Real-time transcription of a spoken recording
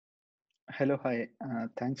Hello, hi.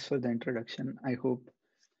 Thanks for the introduction. I hope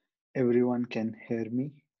everyone can hear me.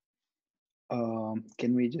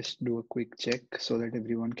 Can we just do a quick check so that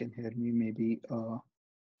everyone can hear me? Maybe,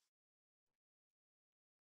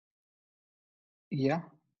 yeah.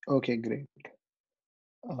 Okay, great.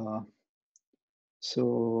 Uh,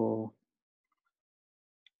 so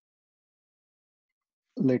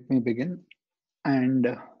let me begin.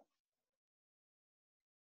 And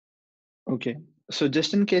okay, so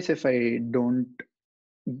just in case if I don't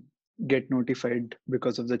get notified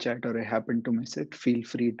because of the chat or I happen to miss it, feel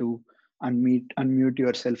free to unmute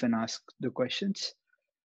yourself and ask the questions.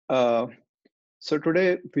 Uh, so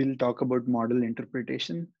today we'll talk about model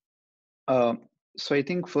interpretation. Uh, so I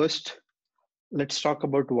think first, let's talk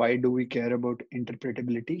about why do we care about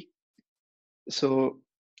interpretability. So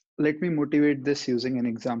let me motivate this using an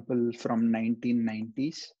example from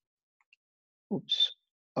 1990s. Oops.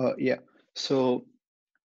 Yeah. So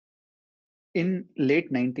in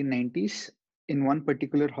late 1990s, in one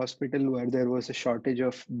particular hospital where there was a shortage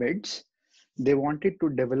of beds, they wanted to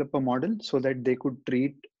develop a model so that they could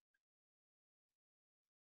treat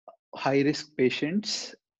high risk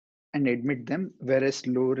patients and admit them, whereas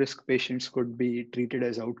low risk patients could be treated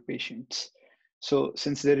as outpatients. So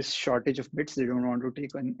since there is shortage of beds, they don't want to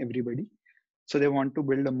take on everybody. So they want to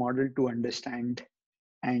build a model to understand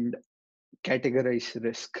and categorize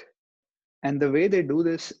risk. And the way they do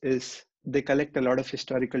this is they collect a lot of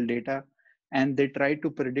historical data and they try to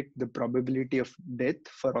predict the probability of death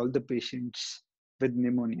for all the patients with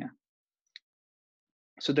pneumonia.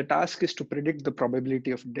 So the task is to predict the probability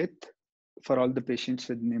of death for all the patients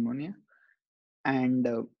with pneumonia. And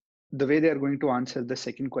the way they are going to answer the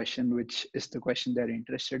second question, which is the question they're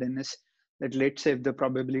interested in, is that let's say if the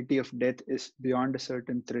probability of death is beyond a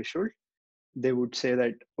certain threshold, they would say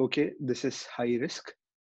that, okay, this is high risk,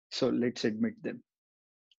 so let's admit them.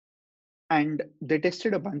 And they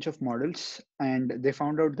tested a bunch of models and they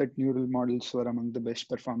found out that neural models were among the best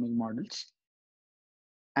performing models.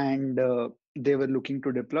 And they were looking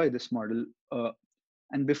to deploy this model.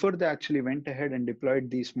 And before they actually went ahead and deployed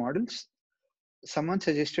these models, someone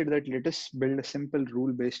suggested that let us build a simple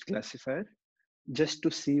rule-based classifier just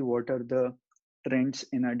to see what are the trends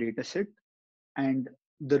in our data set. And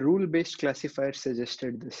the rule-based classifier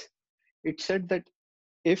suggested this. It said that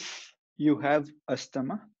if you have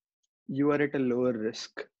asthma, you are at a lower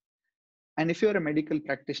risk. And if you're a medical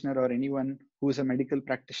practitioner or anyone who's a medical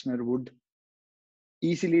practitioner would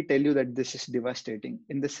easily tell you that this is devastating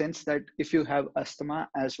in the sense that if you have asthma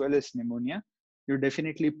as well as pneumonia, you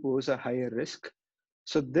definitely pose a higher risk.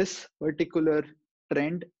 So this particular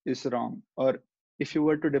trend is wrong, or if you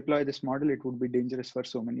were to deploy this model, it would be dangerous for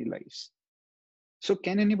so many lives. So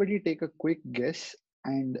can anybody take a quick guess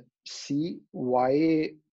and see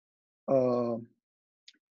uh,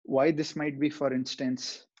 why this might be, for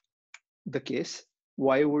instance, the case?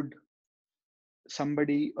 Why would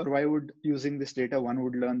somebody, or why would using this data, one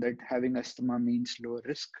would learn that having asthma means lower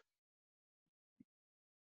risk?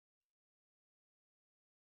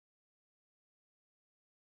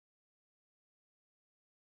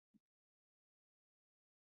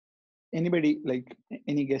 Anybody, like,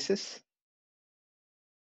 any guesses?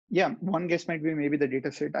 Yeah, one guess might be maybe the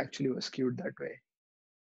data set actually was skewed that way.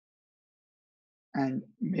 And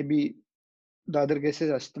maybe the other guess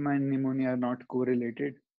is asthma and pneumonia are not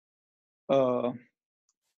correlated. Uh,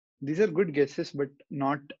 these are good guesses, but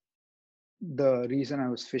not the reason I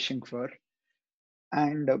was fishing for.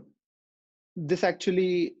 And this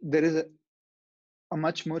actually, there is a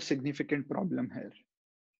much more significant problem here.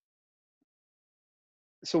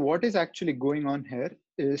 So what is actually going on here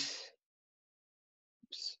is,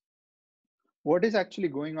 what is actually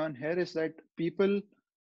going on here is that people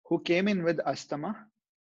who came in with asthma,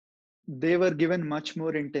 they were given much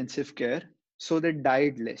more intensive care, so they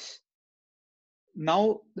died less.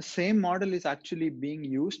 Now the same model is actually being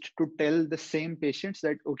used to tell the same patients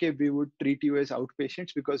that, okay, we would treat you as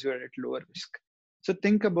outpatients because you are at lower risk. So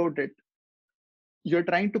think about it. You're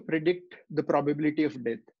trying to predict the probability of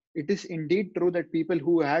death. It is indeed true that people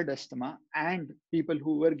who had asthma and people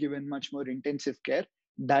who were given much more intensive care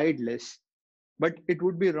died less. But it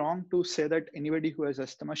would be wrong to say that anybody who has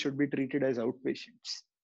asthma should be treated as outpatients.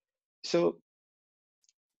 So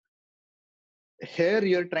here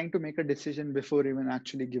you're trying to make a decision before even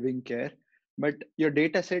actually giving care. But your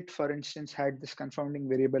data set, for instance, had this confounding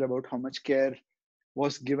variable about how much care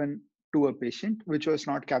was given to a patient, which was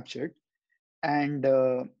not captured. And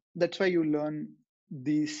that's why you learn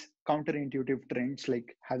these counterintuitive trends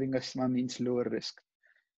like having asthma means lower risk.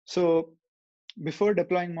 So before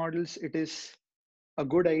deploying models, it is a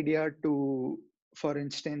good idea to, for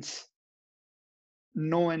instance,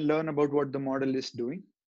 know and learn about what the model is doing.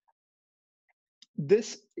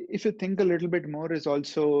 This, if you think a little bit more, is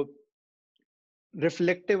also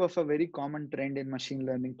reflective of a very common trend in machine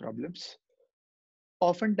learning problems.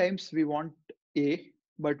 Oftentimes we want A,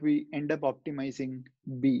 but we end up optimizing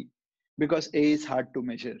B because A is hard to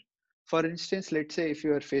measure. For instance, let's say if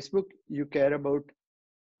you are Facebook, you care about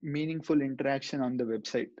meaningful interaction on the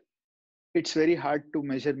website. It's very hard to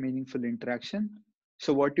measure meaningful interaction.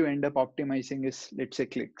 So what you end up optimizing is, let's say,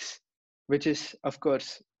 clicks, which is, of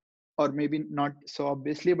course, or maybe not so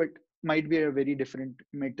obviously, but might be a very different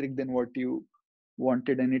metric than what you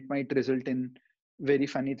wanted. And it might result in very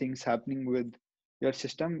funny things happening with your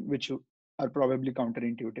system, which are probably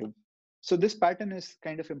counterintuitive. So this pattern is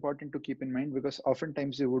kind of important to keep in mind, because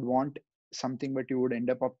oftentimes you would want something, but you would end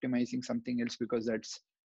up optimizing something else because that's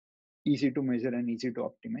easy to measure and easy to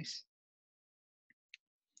optimize.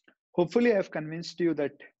 Hopefully I've convinced you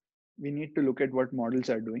that we need to look at what models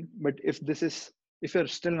are doing. But if you're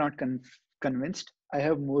still not convinced, I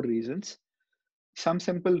have more reasons. Some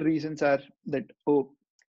simple reasons are that, oh,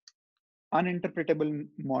 uninterpretable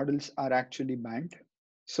models are actually banned.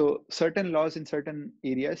 So certain laws in certain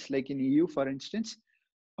areas, like in EU, for instance,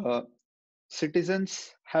 uh,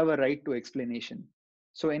 citizens have a right to explanation.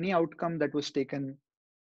 So any outcome that was taken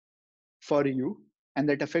for you and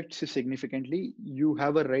that affects you significantly, you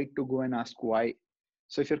have a right to go and ask why.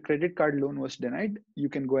 So if your credit card loan was denied, you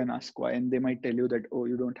can go and ask why, and they might tell you that, oh,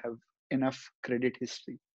 you don't have enough credit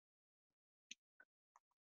history.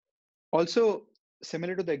 Also,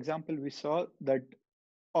 similar to the example we saw, that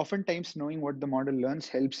oftentimes knowing what the model learns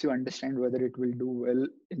helps you understand whether it will do well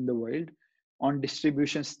in the world on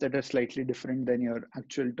distributions that are slightly different than your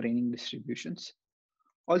actual training distributions.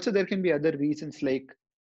 Also, there can be other reasons, like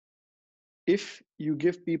if you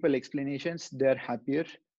give people explanations, they're happier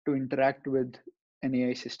to interact with an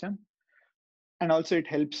AI system. And also, it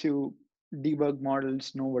helps you debug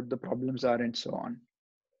models, know what the problems are, and so on.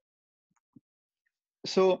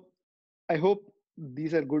 So, I hope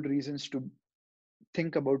these are good reasons to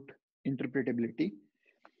think about interpretability.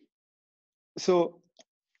 So,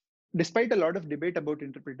 despite a lot of debate about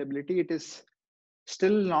interpretability, it is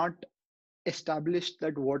still not established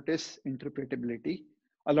that what is interpretability.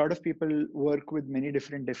 A lot of people work with many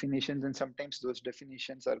different definitions, and sometimes those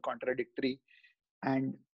definitions are contradictory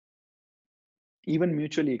and even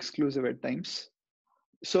mutually exclusive at times.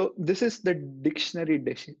 So this is the dictionary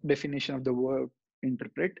definition of the word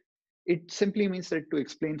interpret. It simply means that to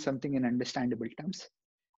explain something in understandable terms.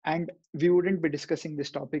 And we wouldn't be discussing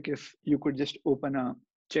this topic if you could just open a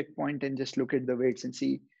checkpoint and just look at the weights and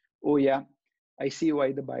see, oh yeah, I see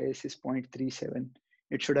why the bias is 0.37.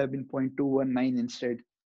 It should have been 0.219 instead.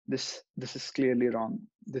 This is clearly wrong.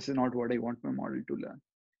 This is not what I want my model to learn.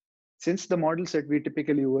 Since the models that we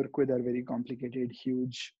typically work with are very complicated,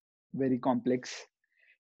 huge, very complex,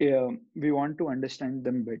 we want to understand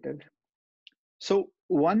them better. So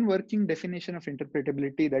one working definition of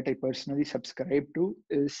interpretability that I personally subscribe to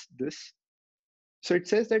is this. So it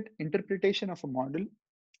says that interpretation of a model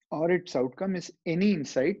or its outcome is any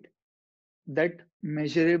insight that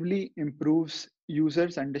measurably improves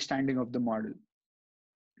users' understanding of the model.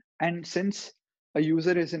 And since a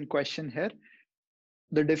user is in question here,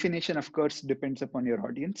 the definition, of course, depends upon your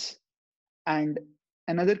audience. And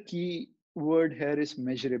another key word here is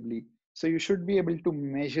measurably. So you should be able to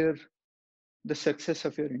measure the success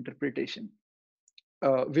of your interpretation.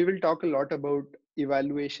 We will talk a lot about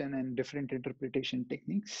evaluation and different interpretation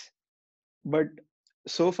techniques. But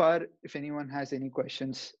so far, if anyone has any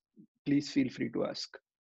questions, please feel free to ask.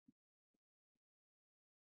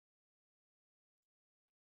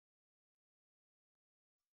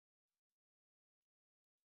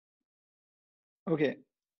 Okay,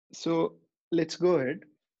 so let's go ahead.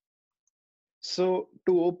 So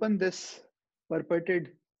to open this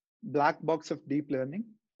purported black box of deep learning,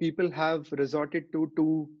 people have resorted to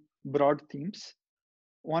two broad themes.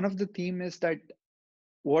 One of the theme is that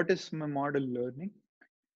what is my model learning?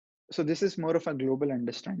 So this is more of a global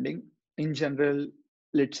understanding. In general,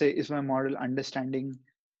 let's say, is my model understanding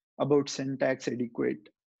about syntax adequate?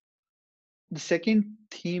 The second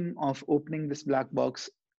theme of opening this black box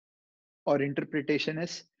or interpretation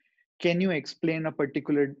is, can you explain a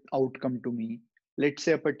particular outcome to me? Let's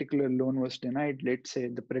say a particular loan was denied. Let's say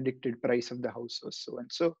the predicted price of the house was so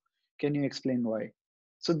and so. Can you explain why?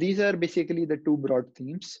 So these are basically the two broad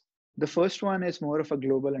themes. The first one is more of a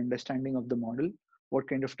global understanding of the model. What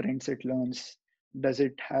kind of trends it learns? Does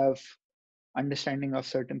it have understanding of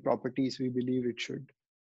certain properties we believe it should?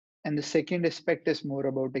 And the second aspect is more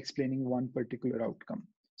about explaining one particular outcome.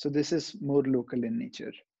 So this is more local in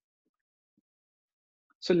nature.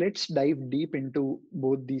 So let's dive deep into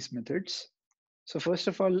both these methods. So first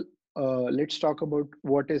of all, let's talk about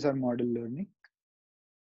what is our model learning.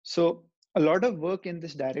 So a lot of work in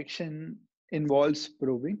this direction involves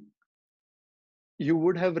probing. You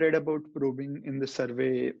would have read about probing in the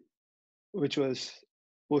survey which was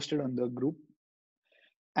posted on the group.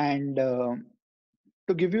 And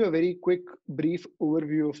to give you a very quick, brief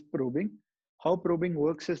overview of probing, how probing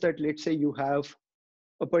works is that, let's say you have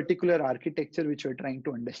a particular architecture which you're trying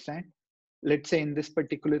to understand. Let's say in this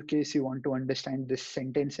particular case, you want to understand this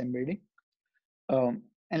sentence embedding. And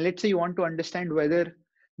let's say you want to understand whether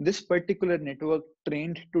this particular network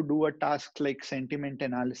trained to do a task like sentiment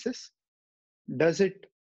analysis, does it,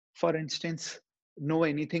 for instance, know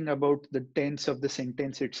anything about the tense of the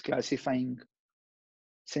sentence it's classifying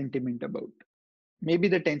sentiment about? Maybe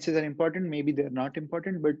the tenses are important, maybe they're not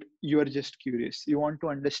important, but you are just curious. You want to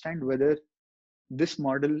understand whether this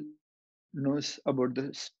model knows about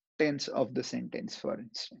the tense of the sentence, for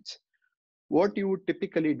instance. What you would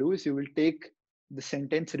typically do is you will take the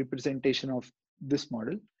sentence representation of this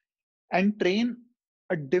model and train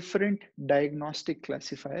a different diagnostic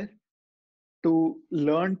classifier to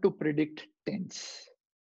learn to predict tense.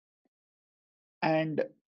 And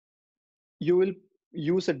you will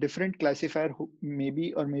use a different classifier,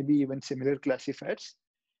 maybe, or maybe even similar classifiers,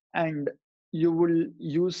 and you will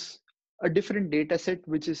use a different data set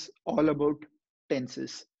which is all about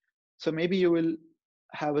tenses. So maybe you will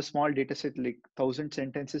have a small data set like 1,000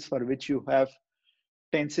 sentences for which you have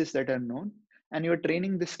tenses that are known, and you're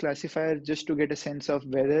training this classifier just to get a sense of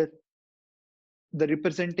whether the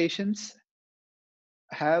representations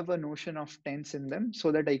have a notion of tense in them,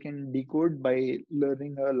 so that I can decode by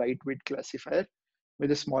learning a lightweight classifier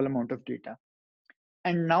with a small amount of data.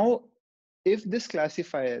 And now, if this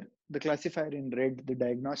classifier, the classifier in red, the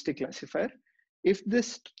diagnostic classifier, if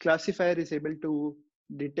this classifier is able to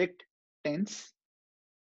detect tense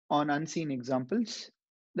on unseen examples,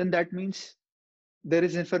 then that means there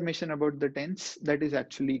is information about the tense that is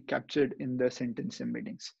actually captured in the sentence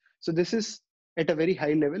embeddings. So this is, at a very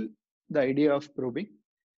high level, the idea of probing.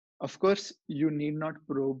 Of course, you need not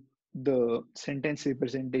probe the sentence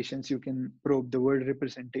representations. You can probe the word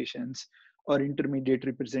representations or intermediate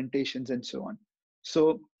representations and so on.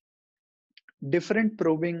 So different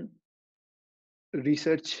probing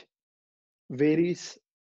research varies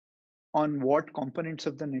on what components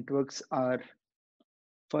of the networks are,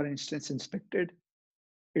 for instance, inspected.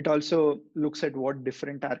 It also looks at what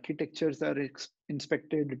different architectures are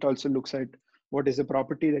inspected. It also looks at what is the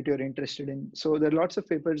property that you're interested in. So there are lots of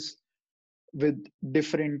papers with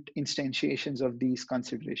different instantiations of these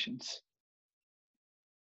considerations.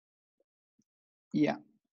 Yeah,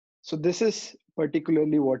 so this is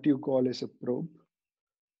particularly what you call as a probe.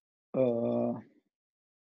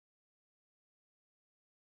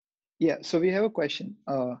 Yeah, so we have a question.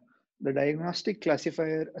 The diagnostic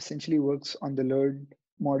classifier essentially works on the learned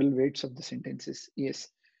model weights of the sentences. Yes,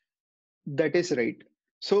 that is right.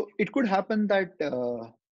 So it could happen that,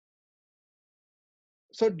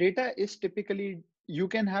 so data is typically, you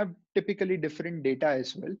can have typically different data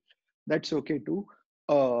as well. That's okay too.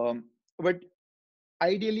 But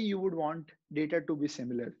ideally you would want data to be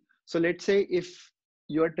similar. So let's say if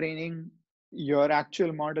you're training your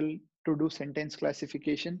actual model to do sentence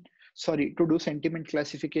classification, sorry, to do sentiment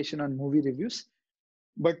classification on movie reviews,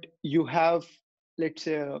 but you have, let's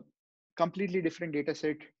say, a completely different data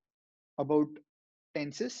set about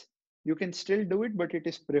tenses, you can still do it, but it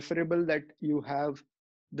is preferable that you have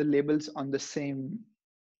the labels on the same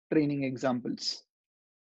training examples.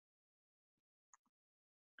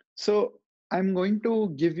 So I'm going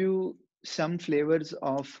to give you some flavors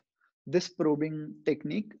of this probing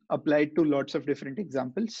technique applied to lots of different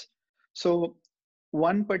examples. So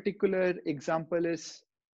one particular example is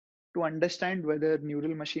to understand whether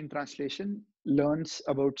neural machine translation learns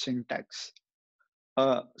about syntax.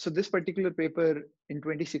 So this particular paper in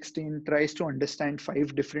 2016 tries to understand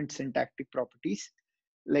 5 different syntactic properties,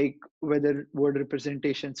 like whether word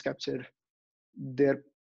representations capture their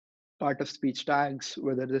part of speech tags,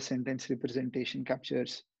 whether the sentence representation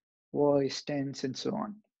captures voice, tense, and so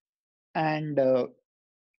on. And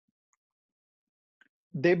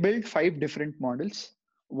they built 5 different models.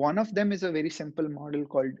 One of them is a very simple model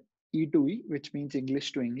called E2E, which means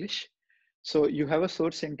English to English. So you have a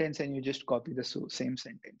source sentence and you just copy the same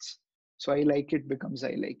sentence. So I like it becomes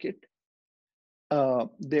I like it.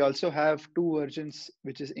 They also have 2 versions,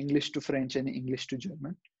 which is English to French and English to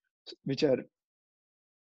German, which are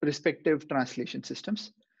respective translation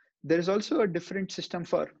systems. There is also a different system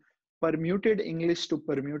for permuted English to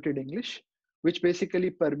permuted English, which basically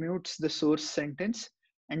permutes the source sentence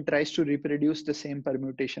and tries to reproduce the same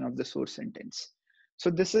permutation of the source sentence. So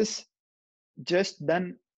this is just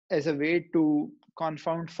done as a way to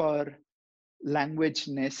confound for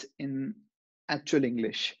languageness in actual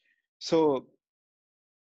English. So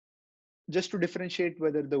just to differentiate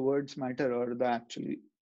whether the words matter or the actual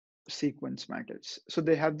sequence matters. So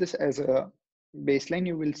they have this as a baseline.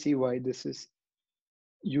 You will see why this is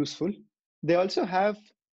useful. They also have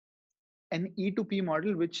an E to P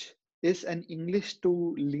model, which is an English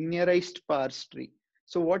to linearized parse tree.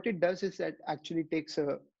 So what it does is that actually takes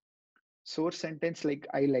a source sentence like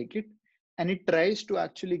I like it, and it tries to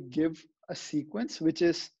actually give a sequence which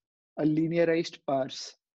is a linearized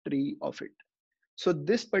parse tree of it. So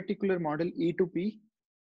this particular model E to P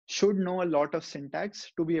should know a lot of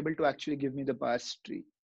syntax to be able to actually give me the parse tree.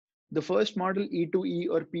 The first model E to E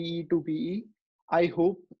or PE to PE, I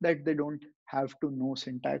hope that they don't have to know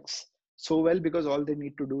syntax so well, because all they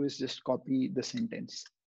need to do is just copy the sentence.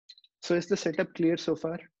 So is the setup clear so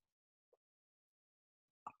far?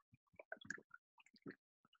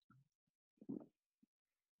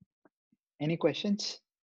 Any questions?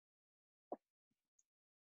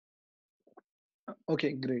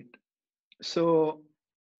 Okay, great. So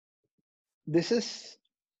this is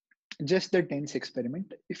just the tense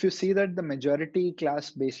experiment. If you see that the majority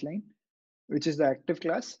class baseline, which is the active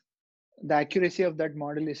class, the accuracy of that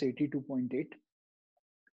model is 82.8.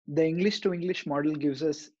 The English to English model gives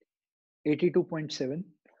us 82.7,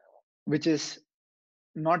 which is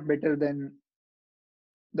not better than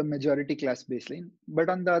the majority class baseline. But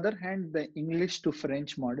on the other hand, the English to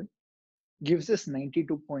French model gives us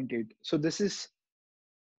 92.8. So this is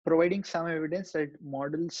providing some evidence that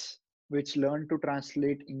models which learn to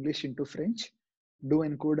translate English into French do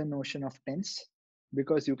encode a notion of tense,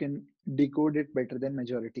 because you can decode it better than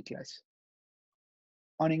majority class.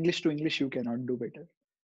 On English to English, you cannot do better.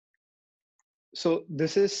 So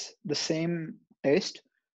this is the same test,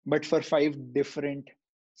 but for 5 different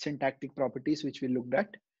syntactic properties which we looked at.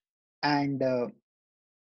 And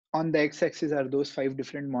on the x-axis are those 5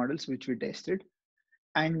 different models which we tested.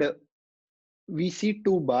 And we see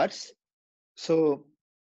 2 bars. So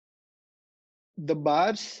the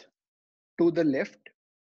bars to the left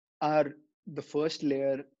are the first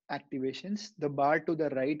layer activations. The bar to the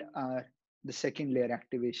right are the second layer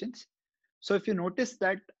activations. So if you notice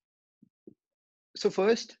that, so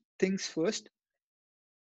first things first,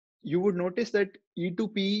 you would notice that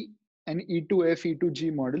E2P and E2F,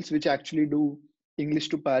 E2G models, which actually do English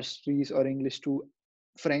to parse trees or English to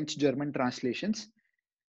French German translations,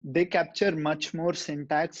 they capture much more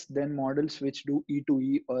syntax than models which do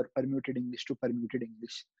E2E or permuted English to permuted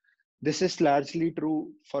English. This is largely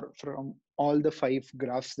true from all the 5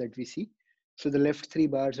 graphs that we see. So the left 3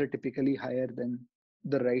 bars are typically higher than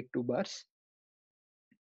the right 2 bars.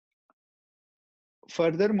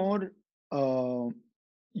 Furthermore,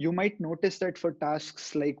 you might notice that for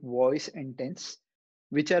tasks like voice and tense,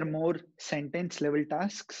 which are more sentence level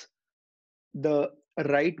tasks, the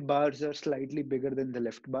right bars are slightly bigger than the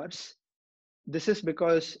left bars. This is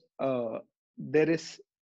because there is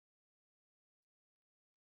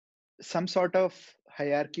some sort of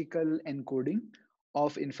hierarchical encoding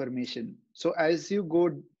of information. So as you go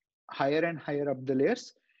higher and higher up the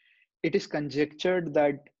layers, it is conjectured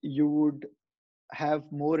that you would have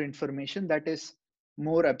more information that is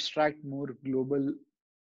more abstract, more global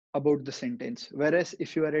about the sentence. Whereas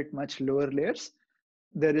if you are at much lower layers,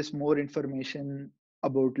 there is more information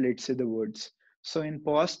about, let's say, the words. So in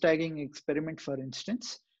pause tagging experiment, for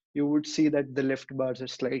instance, you would see that the left bars are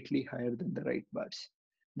slightly higher than the right bars.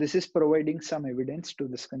 This is providing some evidence to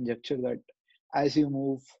this conjecture that as you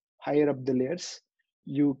move higher up the layers,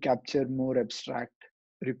 you capture more abstract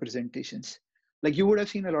representations. Like you would have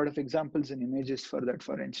seen a lot of examples and images for that,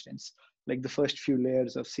 for instance, like the first few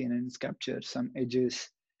layers of CNNs capture some edges.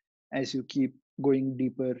 As you keep going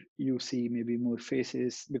deeper, you see maybe more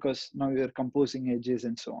faces because now you're composing edges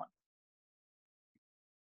and so on.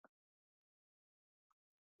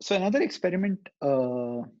 So another experiment,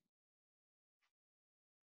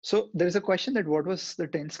 so there's a question that what was the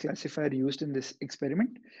tense classifier used in this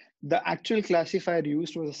experiment? The actual classifier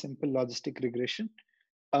used was a simple logistic regression.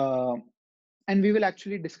 And we will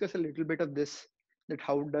actually discuss a little bit of this, that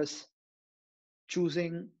how does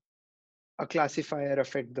choosing a classifier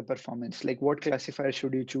affect the performance? Like what classifier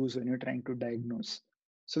should you choose when you're trying to diagnose?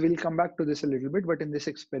 So we'll come back to this a little bit, but in this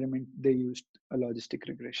experiment, they used a logistic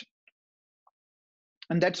regression.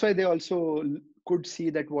 And that's why they also could see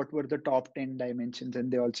that what were the top 10 dimensions,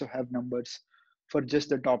 and they also have numbers for just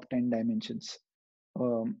the top 10 dimensions.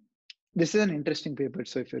 This is an interesting paper,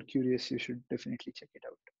 so if you're curious, you should definitely check it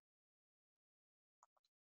out.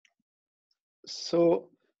 So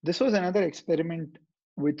This was another experiment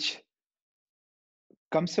which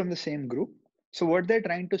comes from the same group. So what they're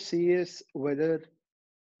trying to see is whether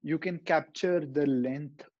you can capture the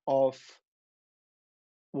length of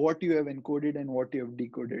what you have encoded and what you have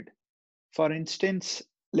decoded. For instance,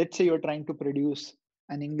 let's say you're trying to produce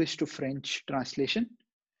an English to French translation.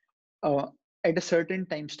 Uh, at a certain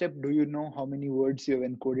time step, do you know how many words you have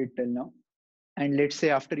encoded till now? And let's say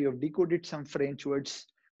after you have decoded some French words,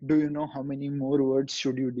 do you know how many more words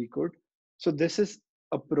should you decode? So this is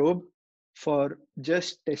a probe for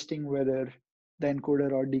just testing whether the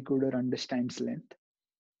encoder or decoder understands length.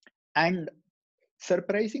 And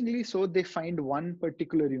surprisingly so, they find one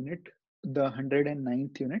particular unit, the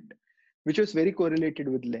 109th unit, which was very correlated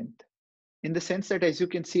with length. In the sense that, as you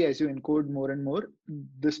can see, as you encode more and more,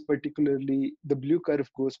 this particularly, the blue curve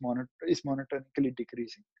is monotonically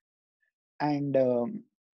decreasing. And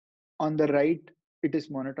on the right, it is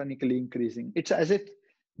monotonically increasing. It's as if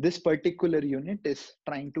this particular unit is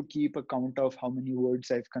trying to keep a count of how many words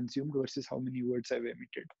I've consumed versus how many words I've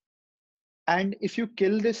emitted. And if you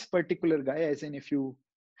kill this particular guy, as in if you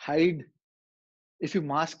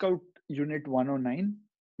mask out unit 109,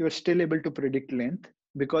 you're still able to predict length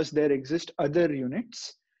because there exist other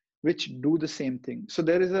units which do the same thing. So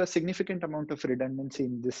there is a significant amount of redundancy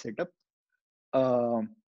in this setup. And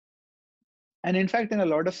in fact, in a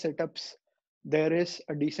lot of setups, there is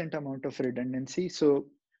a decent amount of redundancy. So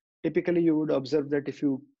typically you would observe that if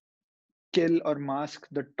you kill or mask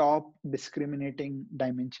the top discriminating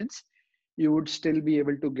dimensions, you would still be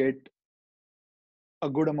able to get a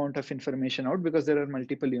good amount of information out because there are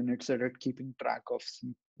multiple units that are keeping track of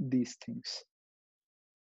these things.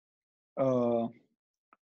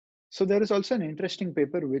 So there is also an interesting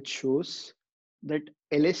paper which shows that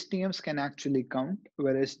LSTMs can actually count,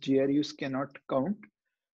 whereas GRUs cannot count.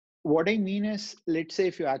 What I mean is, let's say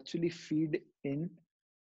if you actually feed in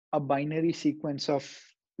a binary sequence of,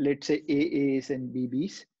 let's say, AAs and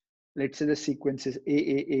BBs, let's say the sequence is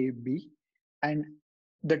AAAB, and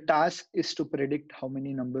the task is to predict how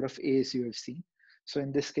many number of A's you have seen. So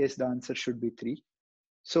in this case, the answer should be 3.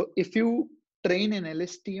 So if you train an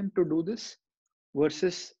LSTM to do this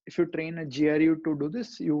versus if you train a GRU to do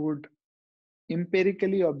this, you would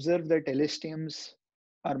empirically observe that LSTMs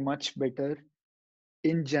are much better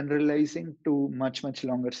in generalizing to much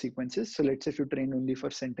longer sequences. So let's say if you train only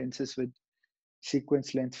for sentences with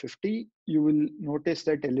sequence length 50, you will notice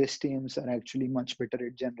that LSTMs are actually much better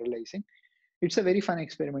at generalizing. It's a very fun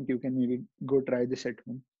experiment. You can maybe go try this at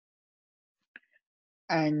home.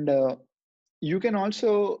 And you can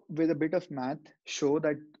also, with a bit of math, show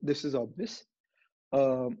that this is obvious.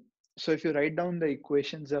 So if you write down the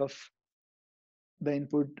equations of the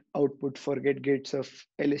input output forget gates of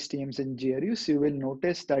LSTMs and GRUs, you will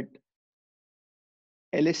notice that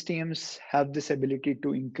LSTMs have this ability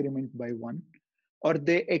to increment by 1, or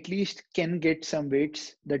they at least can get some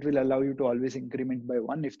weights that will allow you to always increment by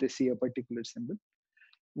 1 if they see a particular symbol.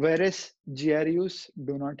 Whereas GRUs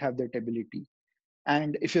do not have that ability.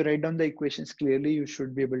 And if you write down the equations clearly, you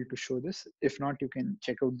should be able to show this. If not, you can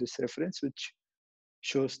check out this reference, which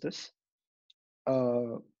shows this.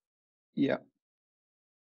 Yeah.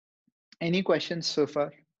 Any questions so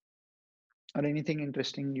far? Or anything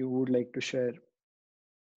interesting you would like to share?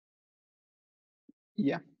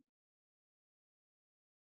 Yeah.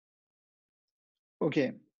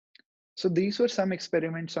 Okay. So these were some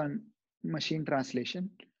experiments on machine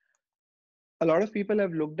translation. A lot of people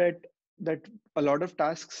have looked at that a lot of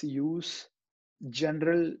tasks use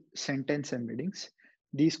general sentence embeddings.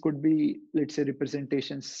 These could be, let's say,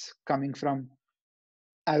 representations coming from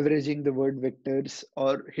averaging the word vectors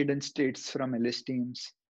or hidden states from LSTMs.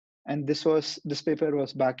 And this paper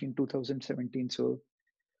was back in 2017. So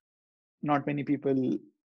not many people,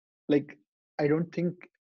 like, I don't think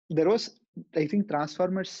there was, I think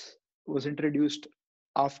transformers was introduced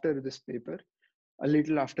after this paper, a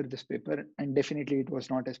little after this paper, and definitely it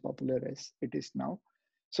was not as popular as it is now.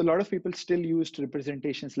 So a lot of people still used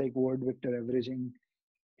representations like word vector averaging,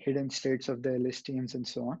 hidden states of the LSTMs, and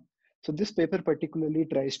so on. So this paper particularly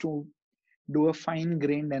tries to do a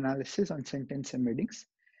fine-grained analysis on sentence embeddings,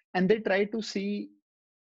 and they try to see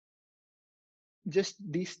just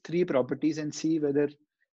these 3 properties and see whether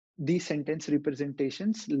these sentence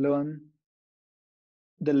representations learn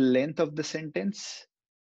the length of the sentence,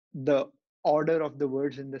 the order of the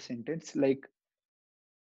words in the sentence, like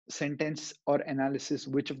sentence or analysis,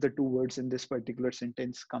 which of the 2 words in this particular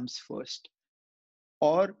sentence comes first,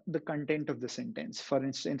 or the content of the sentence. For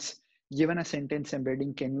instance, given a sentence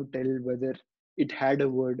embedding, can you tell whether it had a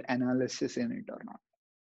word analysis in it or not?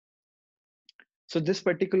 So this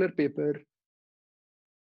particular paper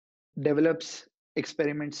develops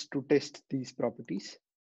experiments to test these properties.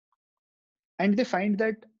 And they find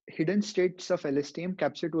that hidden states of LSTM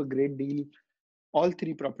capture to a great deal all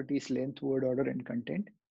three properties: length, word order, and content.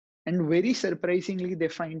 And very surprisingly, they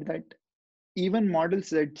find that even models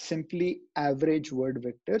that simply average word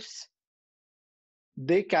vectors,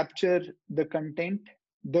 they capture the content,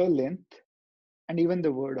 the length, and even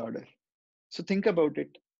the word order. So think about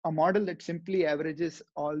it. A model that simply averages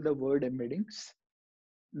all the word embeddings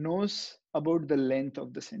knows about the length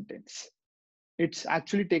of the sentence. It's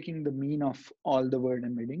actually taking the mean of all the word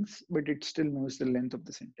embeddings, but it still knows the length of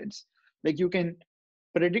the sentence. Like you can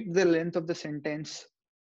predict the length of the sentence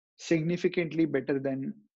significantly better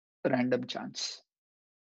than random chance.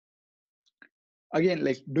 Again,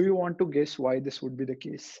 like, do you want to guess why this would be the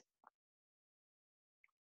case?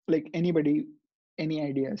 Like anybody, any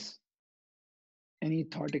ideas, any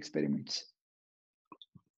thought experiments?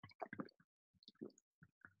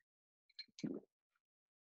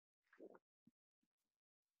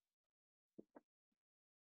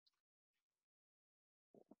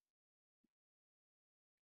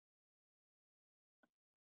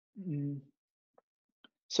 Mm.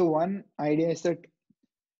 So one idea is that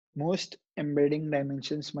most embedding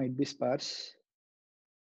dimensions might be sparse.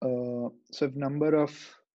 So if number of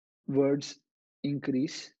words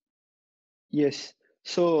increase, yes.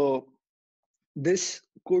 So this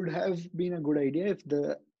could have been a good idea if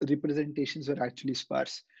the representations were actually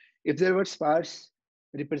sparse. If there were sparse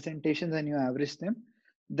representations and you average them,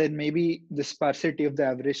 then maybe the sparsity of the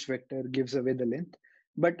average vector gives away the length.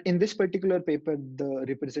 But in this particular paper, the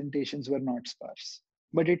representations were not sparse.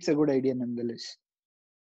 But it's a good idea nonetheless.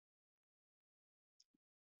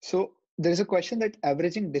 So there is a question that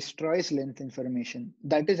averaging destroys length information.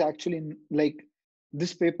 That is actually like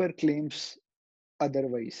this paper claims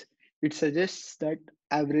otherwise. It suggests that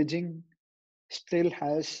averaging still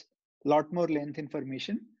has a lot more length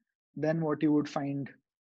information than what you would find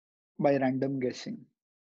by random guessing.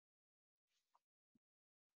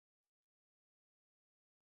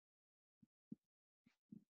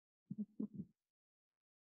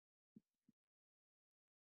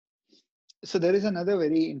 So there is another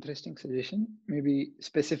very interesting suggestion. Maybe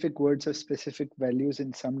specific words have specific values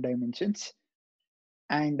in some dimensions,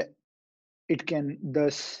 and it can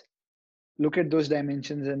thus look at those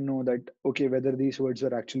dimensions and know that, okay, whether these words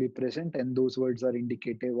are actually present and those words are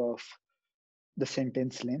indicative of the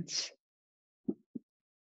sentence lengths.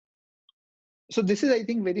 So this is, I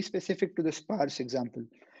think, very specific to the sparse example,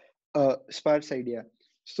 sparse idea.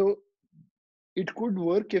 So it could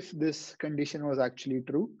work if this condition was actually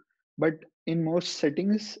true, but in most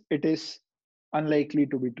settings, it is unlikely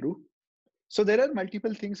to be true. So there are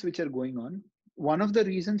multiple things which are going on. One of the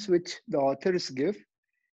reasons which the authors give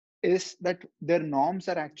is that their norms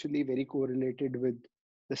are actually very correlated with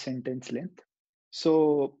the sentence length.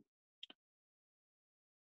 So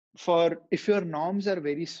for if your norms are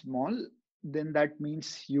very small, then that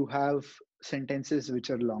means you have sentences which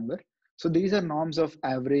are longer. So these are norms of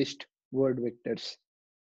averaged word vectors.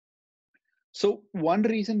 So one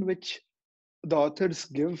reason which the authors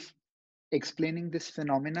give explaining this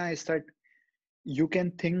phenomena is that you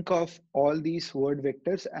can think of all these word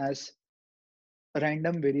vectors as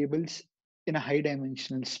random variables in a high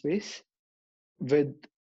dimensional space with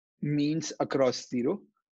means across zero.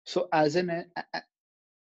 So as in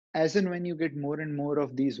when you get more and more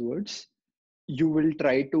of these words, you will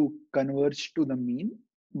try to converge to the mean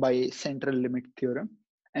by central limit theorem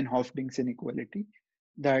and Hofding's inequality,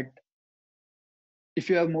 that if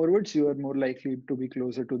you have more words, you are more likely to be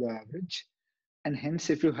closer to the average. And hence,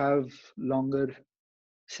 if you have longer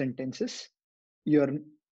sentences, your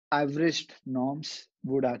averaged norms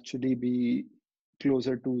would actually be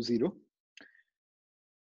closer to zero.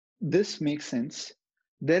 This makes sense.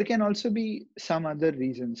 There can also be some other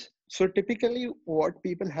reasons. So typically what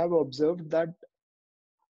people have observed that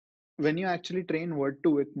when you actually train word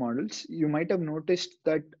to vec models, you might have noticed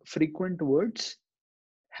that frequent words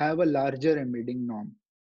have a larger embedding norm,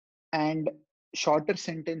 and shorter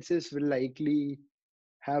sentences will likely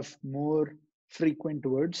have more frequent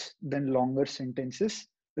words than longer sentences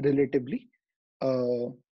relatively.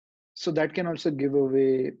 So that can also give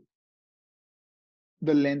away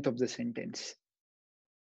the length of the sentence.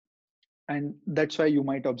 And that's why you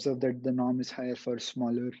might observe that the norm is higher for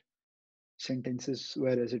smaller sentences,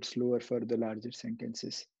 whereas it's lower for the larger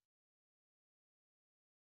sentences.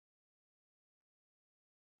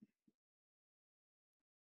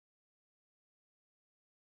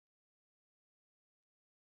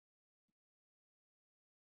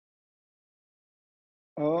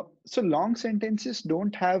 So long sentences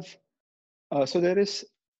don't have, so there is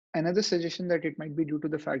another suggestion that it might be due to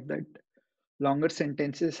the fact that Longer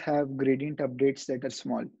sentences have gradient updates that are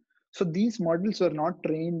small. So these models were not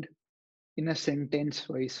trained in a sentence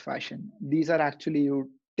wise fashion. These are actually, you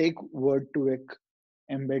take word to vec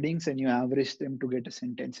embeddings and you average them to get a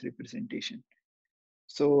sentence representation.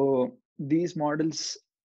 So these models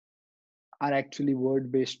are actually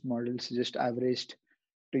word based models, just averaged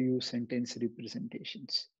to use sentence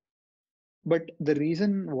representations. But the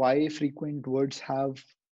reason why frequent words have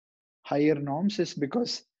higher norms is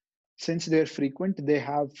because since they're frequent, they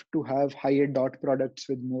have to have higher dot products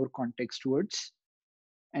with more context words,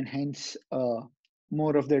 and hence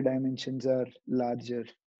more of their dimensions are larger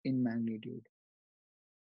in magnitude.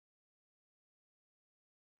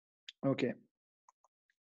 Okay,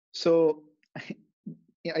 so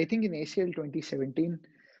I think in ACL 2017,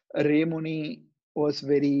 Ray Mooney was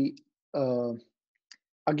very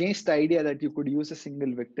against the idea that you could use a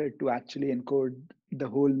single vector to actually encode the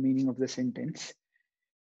whole meaning of the sentence.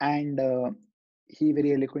 And he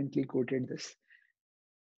very eloquently quoted this.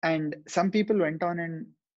 And some people went on and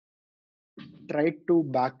tried to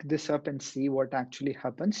back this up and see what actually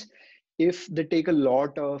happens if they take a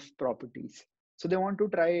lot of properties. So they want to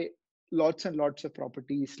try lots and lots of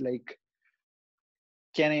properties like,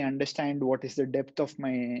 can I understand what is the depth of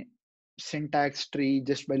my syntax tree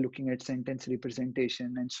just by looking at sentence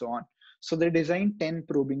representation and so on. So they designed 10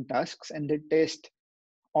 probing tasks and they test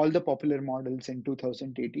all the popular models in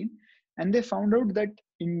 2018. And they found out that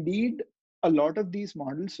indeed a lot of these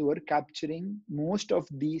models were capturing most of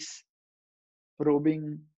these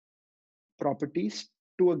probing properties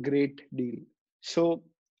to a great deal. So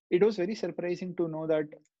it was very surprising to know that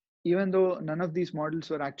even though none of these models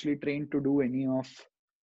were actually trained to do any of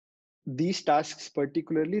these tasks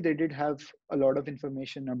particularly, they did have a lot of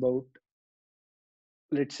information about,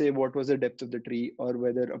 let's say, what was the depth of the tree or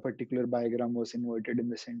whether a particular bigram was inverted in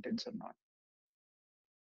the sentence or not.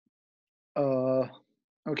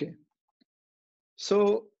 Okay,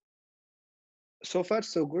 so so far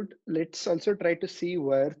so good. Let's also try to see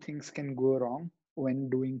where things can go wrong when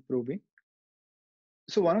doing probing.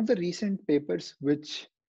 So one of the recent papers, which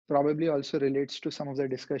probably also relates to some of the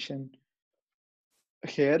discussion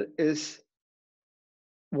here, is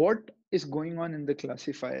what is going on in the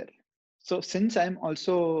classifier. So since I'm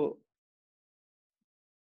also,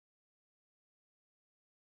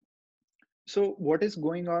 so what is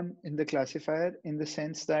going on in the classifier in the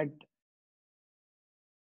sense that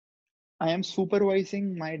I am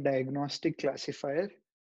supervising my diagnostic classifier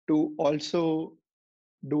to also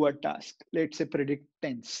do a task, let's say predict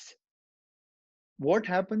tense. What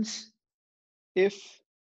happens if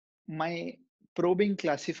my probing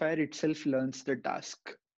classifier itself learns the task?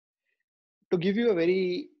 To give you a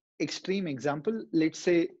very extreme example, let's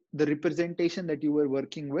say the representation that you were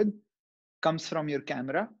working with comes from your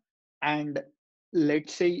camera, and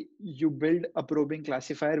let's say you build a probing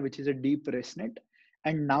classifier which is a deep ResNet,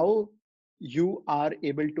 and now you are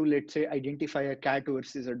able to, let's say, identify a cat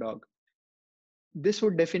versus a dog. This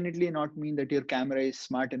would definitely not mean that your camera is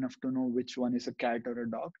smart enough to know which one is a cat or a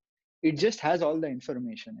dog. It just has all the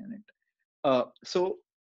information in it. So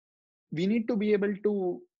we need to be able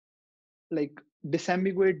to like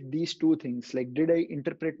disambiguate these two things. Like, did I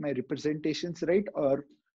interpret my representations right, or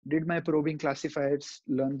did my probing classifiers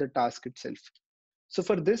learn the task itself? So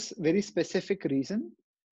for this very specific reason,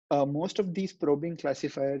 most of these probing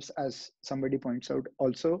classifiers, as somebody points out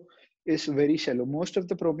also, is very shallow. Most of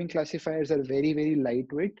the probing classifiers are very, very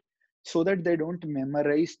lightweight so that they don't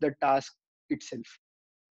memorize the task itself.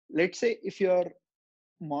 Let's say if your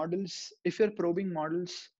probing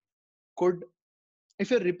models could,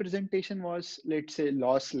 if your representation was, let's say,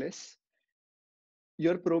 lossless,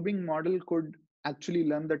 your probing model could actually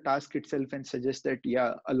learn the task itself and suggest that,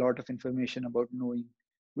 yeah, a lot of information about knowing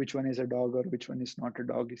which one is a dog or which one is not a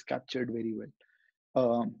dog is captured very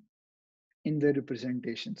well in the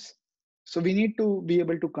representations. So we need to be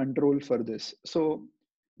able to control for this. So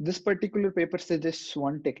this particular paper suggests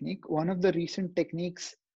one technique. One of the recent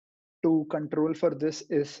techniques to control for this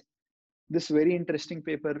is this very interesting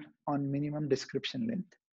paper on minimum description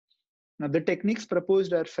length. Now, the techniques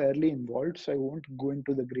proposed are fairly involved, so I won't go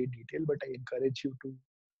into the great detail, but I encourage you to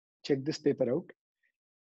check this paper out.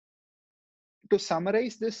 To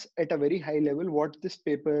summarize this at a very high level, what this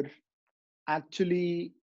paper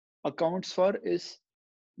actually accounts for is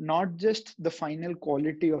not just the final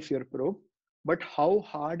quality of your probe, but how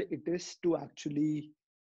hard it is to actually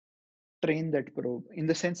train that probe, in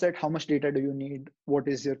the sense that how much data do you need, what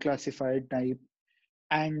is your classified type,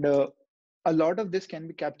 and a lot of this can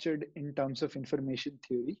be captured in terms of information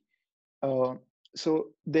theory. Uh, so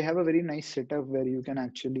they have a very nice setup where you can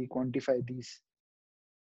actually quantify these.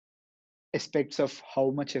 aspects of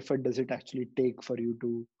how much effort does it actually take for you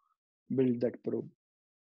to build that probe.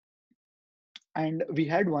 And we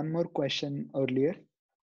had one more question earlier,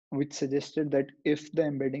 which suggested that if the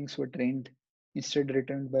embeddings were trained instead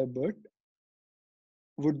returned by BERT,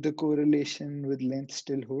 would the correlation with length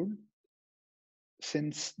still hold,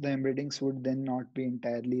 since the embeddings would then not be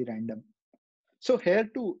entirely random? So here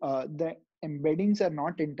too, the embeddings are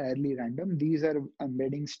not entirely random. These are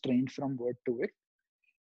embeddings trained from word to it.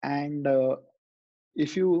 And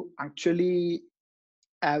if you actually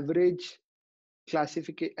average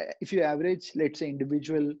if you average, let's say,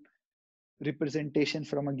 individual representation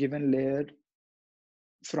from a given layer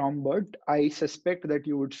from BERT, I suspect that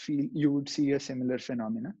you would see a similar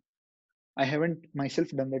phenomena. I haven't myself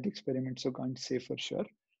done that experiment, so can't say for sure,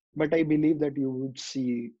 but I believe that you would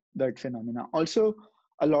see that phenomena. Also,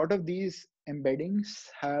 a lot of these embeddings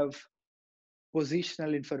have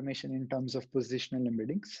positional information in terms of positional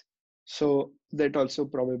embeddings. So that also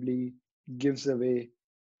probably gives away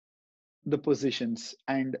the positions.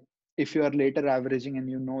 And if you are later averaging and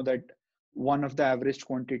you know that one of the averaged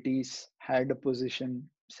quantities had a position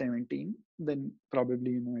 17, then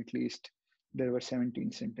probably you know at least there were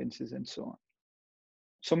 17 sentences and so on.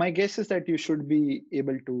 So my guess is that you should be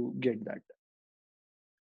able to get that.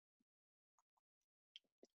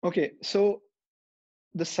 Okay, so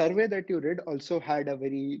the survey that you read also had a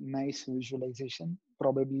very nice visualization,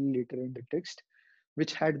 probably later in the text,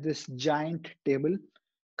 which had this giant table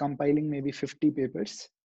compiling maybe 50 papers,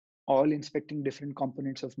 all inspecting different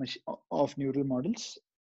components of neural models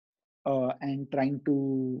and trying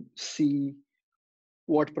to see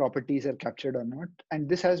what properties are captured or not. And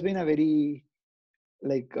this has been a very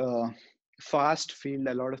like fast field.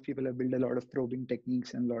 A lot of people have built a lot of probing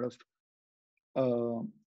techniques and a lot of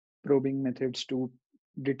probing methods to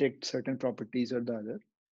detect certain properties or the other.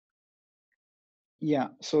 Yeah,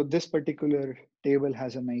 so this particular table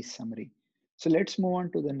has a nice summary. So let's move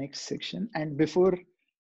on to the next section. And before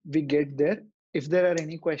we get there, if there are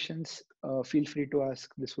any questions, feel free to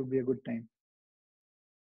ask. This would be a good time.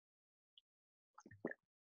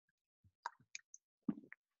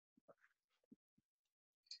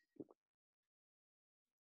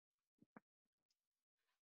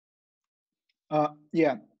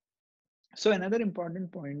 Yeah. So another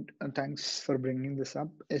important point, thanks for bringing this up,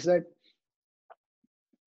 is that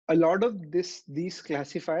a lot of these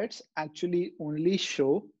classifiers actually only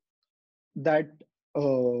show that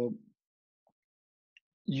uh,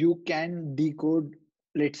 you can decode,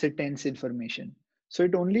 let's say, tense information. So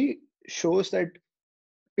it only shows that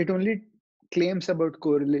it only claims about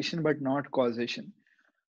correlation but not causation.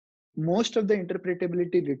 Most of the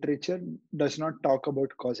interpretability literature does not talk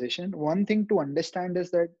about causation. One thing to understand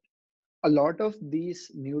is that a lot of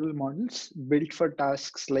these neural models built for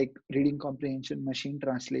tasks like reading comprehension, machine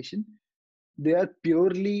translation, they are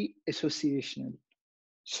purely associational.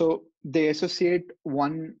 So they associate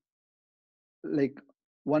like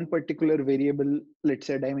one particular variable, let's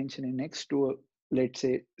say a dimension in X, to let's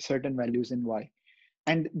say certain values in Y.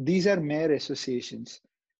 And these are mere associations.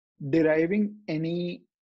 Deriving any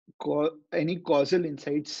causal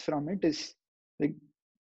insights from it is like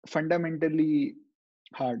fundamentally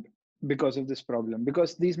hard because of this problem,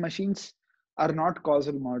 because these machines are not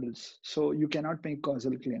causal models, so you cannot make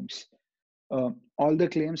causal claims. All the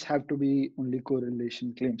claims have to be only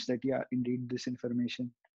correlation claims, that yeah, indeed this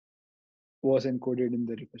information was encoded in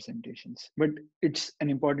the representations. But it's an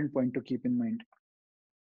important point to keep in mind.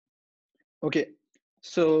 Okay,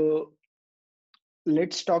 so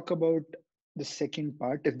let's talk about the second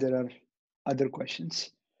part. If there are other questions,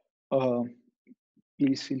 uh,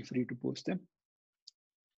 please feel free to post them.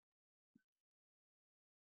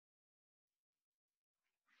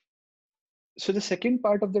 So the second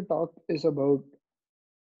part of the talk is about,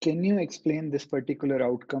 can you explain this particular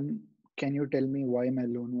outcome? Can you tell me why my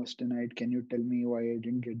loan was denied? Can you tell me why I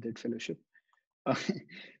didn't get that fellowship?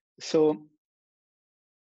 So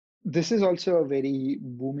this is also a very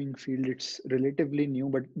booming field. It's relatively new,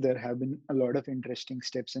 but there have been a lot of interesting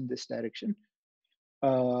steps in this direction.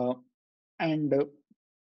 And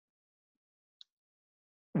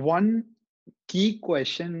one key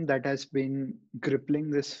question that has been crippling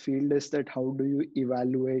this field is that how do you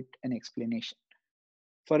evaluate an explanation?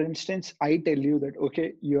 For instance, I tell you that,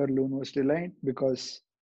 okay, your loan was delayed because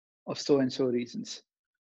of so and so reasons.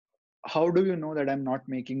 How do you know that I'm not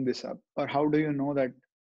making this up? Or how do you know that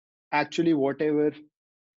actually whatever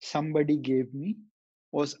somebody gave me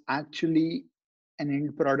was actually an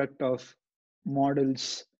end product of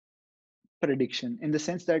model's prediction? In the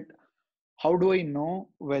sense that, how do I know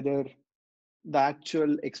whether the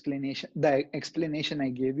explanation I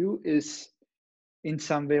gave you is in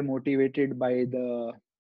some way motivated by the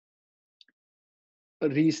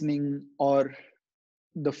reasoning or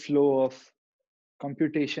the flow of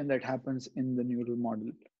computation that happens in the neural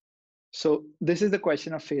model. So this is the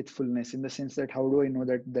question of faithfulness, in the sense that how do I know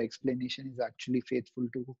that the explanation is actually faithful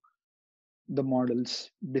to the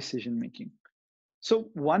model's decision making? So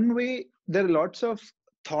one way, there are lots of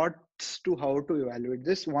thoughts to how to evaluate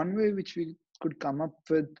this. One way which we could come up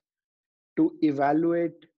with to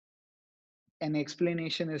evaluate an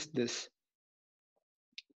explanation is this.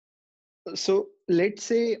 So let's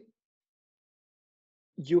say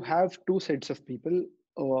you have two sets of people.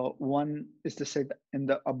 One is the set in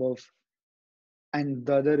the above, and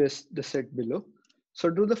the other is the set below.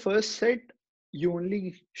 So to the first set, you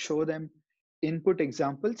only show them input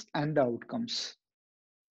examples and the outcomes.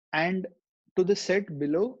 And to the set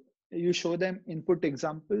below, you show them input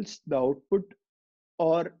examples, the output,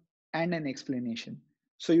 or and an explanation.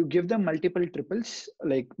 So you give them multiple triples,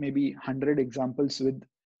 like maybe 100 examples with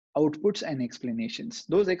outputs and explanations.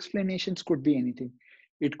 Those explanations could be anything.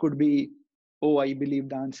 It could be, oh, I believe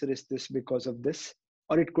the answer is this because of this.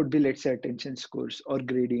 Or it could be, let's say, attention scores or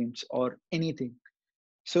gradients or anything.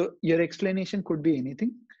 So your explanation could be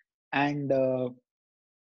anything. And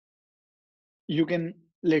you can,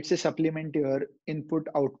 let's say, supplement your input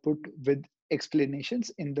output with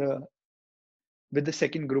explanations in the with the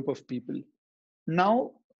second group of people.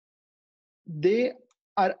 Now they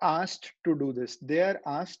are asked to do this. They are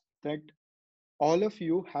asked that all of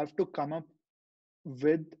you have to come up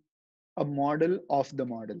with a model of the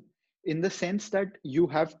model, in the sense that you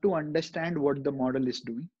have to understand what the model is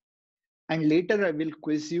doing. And later I will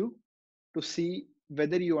quiz you to see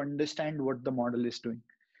whether you understand what the model is doing.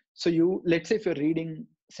 So you, let's say if you're reading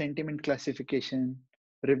sentiment classification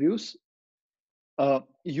reviews,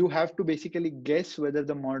 you have to basically guess whether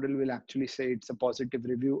the model will actually say it's a positive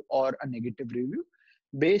review or a negative review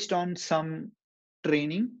based on some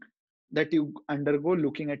training that you undergo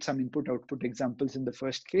looking at some input output examples in the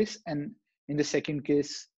first case. And in the second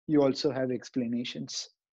case, you also have explanations.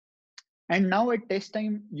 And now at test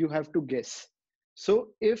time, you have to guess. So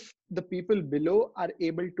if the people below are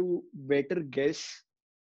able to better guess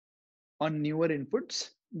on newer inputs,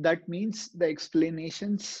 that means the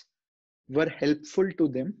explanations were helpful to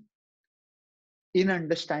them in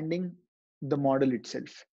understanding the model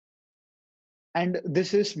itself. And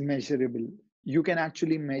this is measurable. You can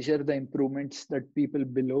actually measure the improvements that people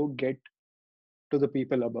below get to the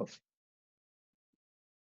people above.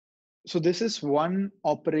 So this is one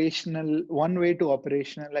way to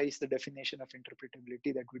operationalize the definition of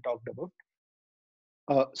interpretability that we talked about.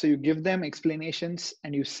 So you give them explanations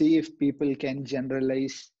and you see if people can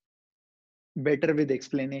generalize better with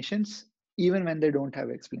explanations, even when they don't have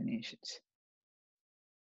explanations.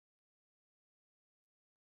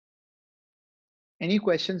 Any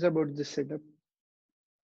questions about this setup?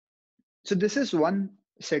 So this is one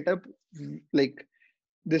setup, like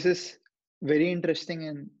this is very interesting,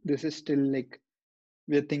 and this is still like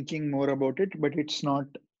we're thinking more about it, but it's not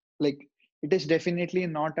like, it is definitely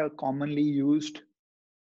not a commonly used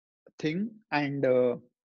thing. And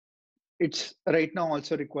it's right now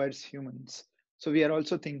also requires humans. So we are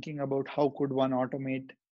also thinking about how could one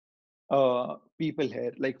automate people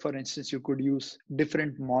here. Like for instance, you could use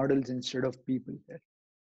different models instead of people here.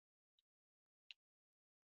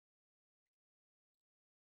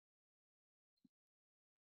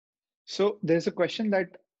 So there's a question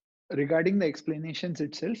that regarding the explanations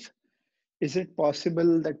itself, is it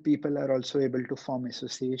possible that people are also able to form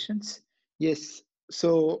associations? Yes.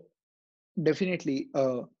 So definitely,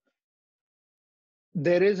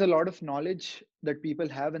 there is a lot of knowledge that people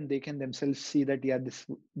have, and they can themselves see that, yeah,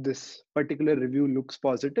 this particular review looks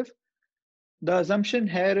positive. The assumption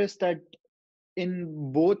here is that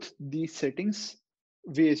in both these settings,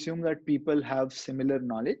 we assume that people have similar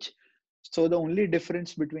knowledge. So the only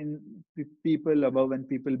difference between people above and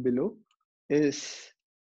people below is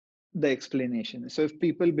the explanation. So if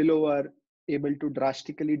people below are able to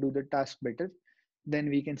drastically do the task better, then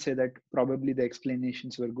we can say that probably the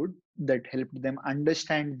explanations were good, that helped them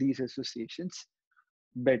understand these associations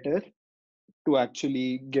better to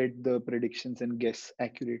actually get the predictions and guess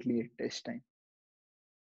accurately at test time.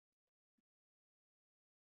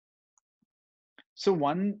 So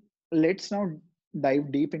let's now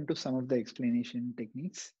dive deep into some of the explanation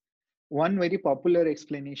techniques. One very popular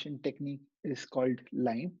explanation technique is called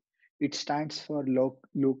LIME. It stands for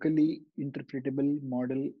locally interpretable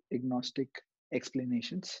model agnostic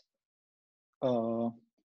explanations. So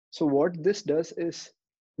what this does is,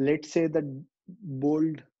 let's say the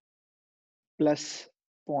bold plus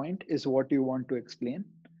point is what you want to explain,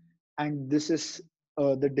 and this is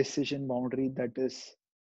the decision boundary that is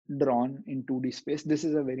drawn in 2D space. This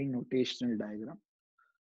is a very notational diagram.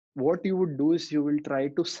 What you would do is you will try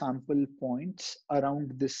to sample points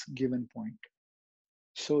around this given point.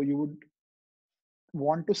 So you would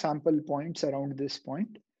want to sample points around this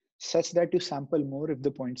point such that you sample more if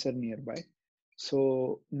the points are nearby.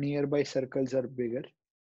 So nearby circles are bigger.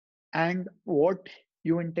 And what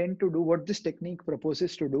you intend to do, what this technique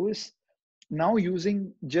proposes to do is now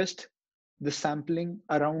using just the sampling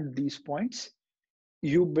around these points,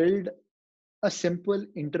 you build a simple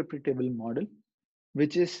interpretable model,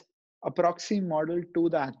 which is a proxy model to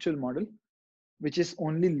the actual model, which is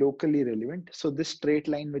only locally relevant. So this straight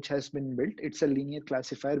line which has been built, it's a linear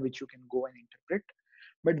classifier which you can go and interpret.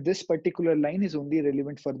 But this particular line is only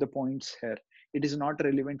relevant for the points here. It is not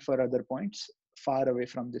relevant for other points far away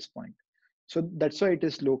from this point. So that's why it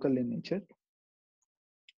is local in nature.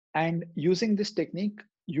 And using this technique,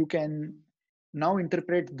 you can now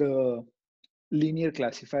interpret the linear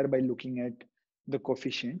classifier by looking at the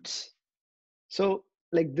coefficients. So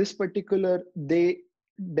like this particular, they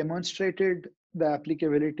demonstrated the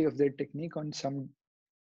applicability of their technique on some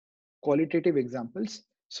qualitative examples.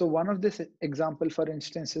 So one of this example, for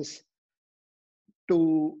instance, is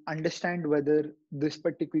to understand whether this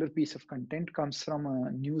particular piece of content comes from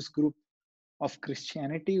a news group of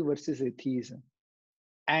Christianity versus atheism.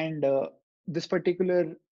 And this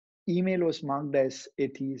particular email was marked as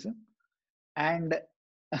atheism. And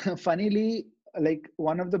funnily, like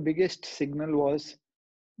one of the biggest signal was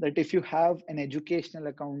that if you have an educational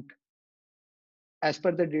account, as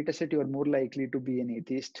per the dataset, you are more likely to be an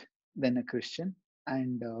atheist than a Christian.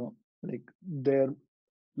 And like their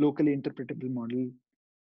locally interpretable model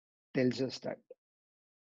tells us that.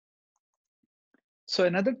 So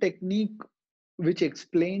another technique which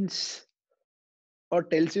explains or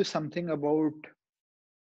tells you something about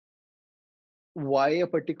why a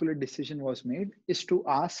particular decision was made is to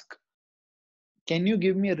ask, can you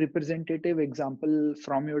give me a representative example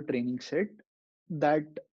from your training set that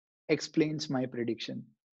explains my prediction?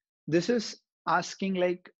 This is asking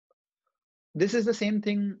like, this is the same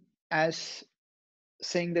thing as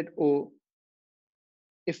saying that, oh,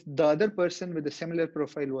 if the other person with a similar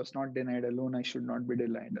profile was not denied a loan, I should not be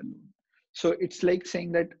denied a loan. So it's like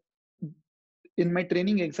saying that in my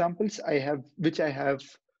training examples, which I have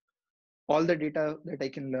all the data that I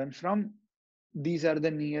can learn from, these are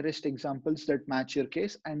the nearest examples that match your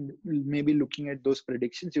case. And maybe looking at those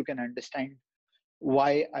predictions, you can understand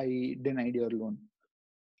why I denied your loan.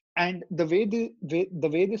 And the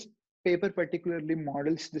way this paper particularly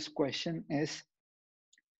models this question is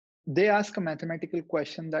they ask a mathematical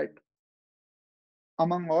question that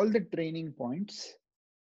among all the training points,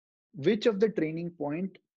 which of the training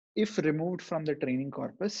point, if removed from the training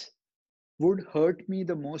corpus, would hurt me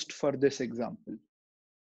the most for this example?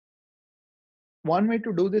 One way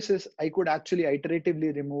to do this is I could actually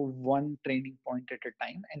iteratively remove one training point at a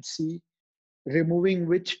time and see removing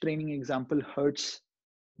which training example hurts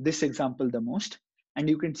this example the most. And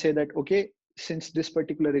you can say that, okay, since this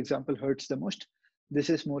particular example hurts the most, this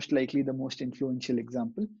is most likely the most influential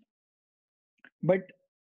example. But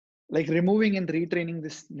like removing and retraining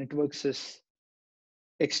this networks is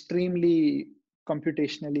extremely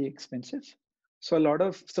computationally expensive. So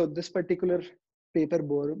this particular paper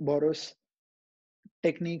borrows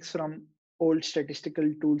techniques from old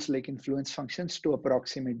statistical tools like influence functions to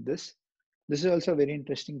approximate this. This is also a very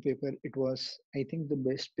interesting paper. It was, I think, the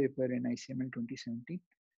best paper in ICML 2017.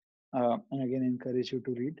 And again, I encourage you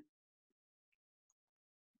to read.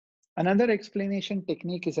 Another explanation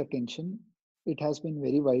technique is attention. It has been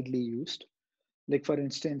very widely used. Like for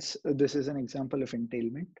instance, this is an example of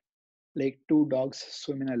entailment. Like two dogs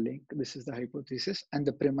swim in a lake. This is the hypothesis. And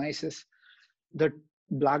the premise is that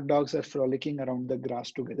black dogs are frolicking around the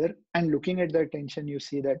grass together. And looking at the attention, you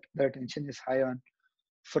see that the attention is high on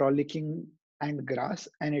frolicking and grass.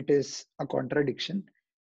 And it is a contradiction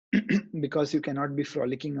because you cannot be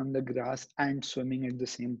frolicking on the grass and swimming at the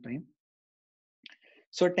same time.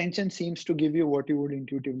 So attention seems to give you what you would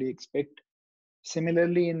intuitively expect.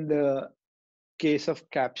 Similarly, in the case of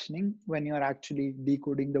captioning, when you're actually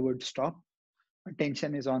decoding the word stop,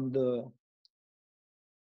 attention is on the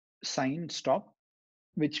sign stop,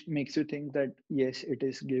 which makes you think that, yes, it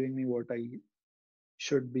is giving me what I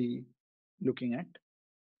should be looking at.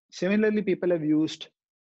 Similarly, people have used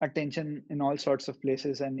attention in all sorts of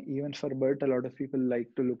places. And even for BERT, a lot of people like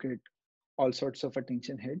to look at all sorts of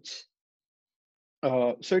attention heads.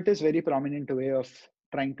 So it is very prominent way of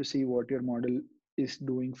trying to see what your model is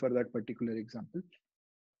doing for that particular example.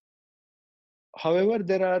 However,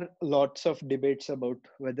 there are lots of debates about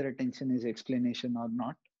whether attention is explanation or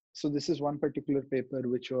not. So this is one particular paper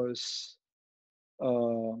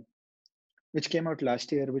uh, which came out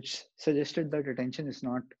last year, which suggested that attention is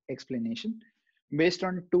not explanation, based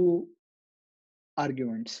on two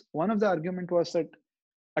arguments. One of the argument was that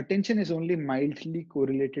attention is only mildly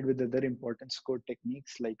correlated with other important score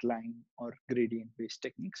techniques like line or gradient based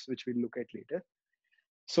techniques, which we'll look at later.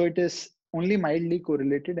 So it is only mildly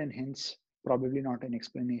correlated and hence probably not an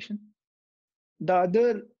explanation. The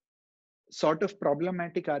other sort of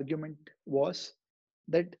problematic argument was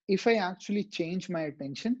that if I actually change my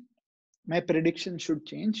attention, my prediction should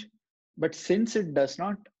change. But since it does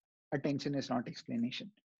not, attention is not explanation.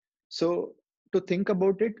 So to think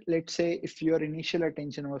about it, let's say if your initial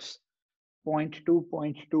attention was 0.2,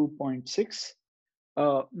 0.2,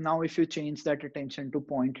 0.6, now if you change that attention to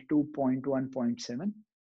 0.2, 0.1, 0.7,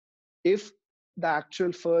 if the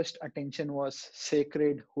actual first attention was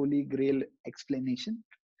sacred, holy grail explanation,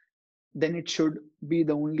 then it should be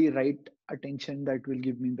the only right attention that will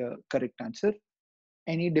give me the correct answer.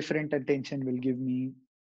 Any different attention will give me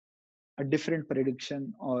a different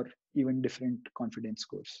prediction or even different confidence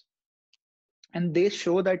scores. And they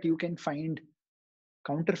show that you can find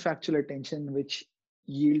counterfactual attention which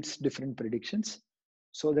yields different predictions.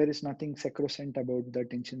 So there is nothing sacrosanct about the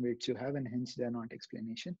attention weights you have, and hence they are not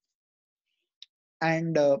explanation.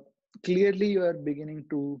 And clearly you are beginning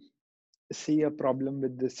to see a problem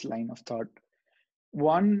with this line of thought.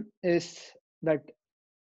 One is that,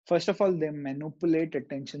 first of all, they manipulate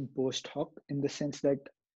attention post hoc, in the sense that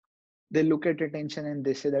they look at attention and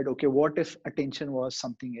they say that, okay, what if attention was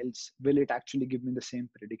something else? Will it actually give me the same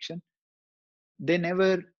prediction? They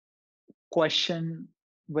never question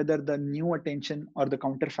whether the new attention or the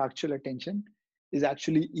counterfactual attention is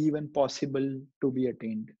actually even possible to be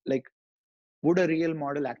attained. Like, would a real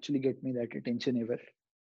model actually get me that attention ever?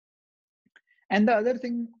 And the other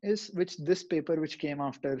thing is, which this paper, which came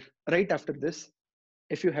after, right after this,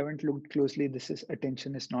 if you haven't looked closely, this is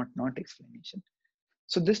attention is not explanation.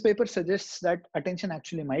 So this paper suggests that attention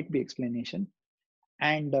actually might be explanation,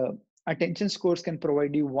 and attention scores can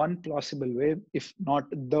provide you one plausible way, if not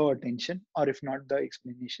the attention, or if not the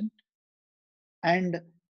explanation. And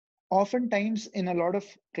oftentimes in a lot of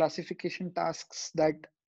classification tasks that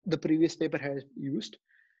the previous paper has used,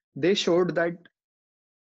 they showed that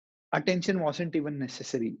attention wasn't even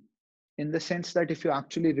necessary, in the sense that if you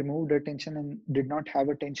actually removed attention and did not have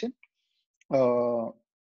attention, uh,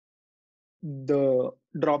 the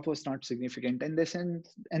drop was not significant.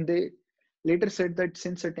 And they later said that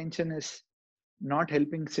since attention is not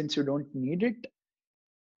helping, since you don't need it,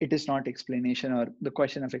 it is not explanation, or the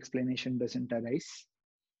question of explanation doesn't arise.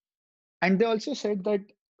 And they also said that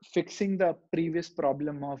fixing the previous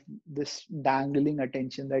problem of this dangling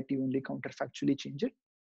attention, that you only counterfactually change it,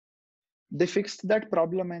 they fixed that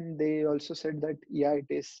problem. And they also said that, yeah, it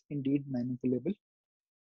is indeed manipulable.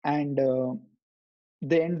 And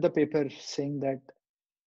they end the paper saying that,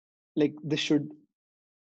 like, this should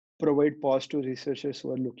provide pause to researchers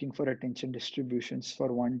who are looking for attention distributions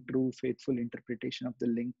for one true faithful interpretation of the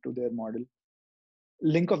link of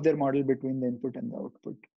their model between the input and the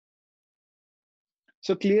output.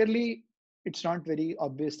 So clearly it's not very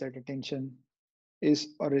obvious that attention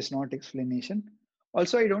is or is not explanation.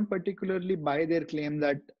 Also, I don't particularly buy their claim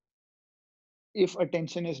that if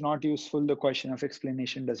attention is not useful, the question of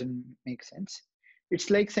explanation doesn't make sense. It's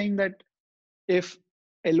like saying that if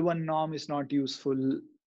L1 norm is not useful,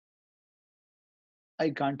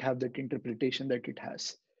 I can't have that interpretation that it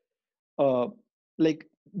has. Like,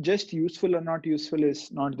 just useful or not useful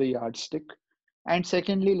is not the yardstick. And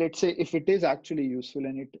secondly, let's say if it is actually useful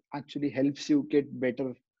and it actually helps you get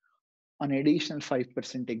better on additional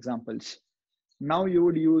 5% examples, now you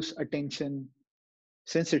would use attention,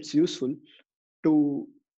 since it's useful, to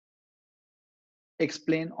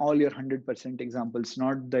explain all your 100% examples,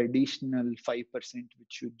 not the additional 5%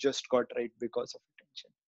 which you just got right because of attention.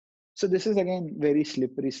 So this is again very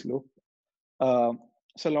slippery slope. So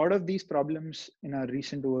a lot of these problems in our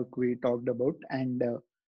recent work we talked about, and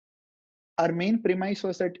our main premise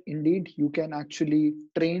was that indeed you can actually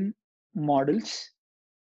train models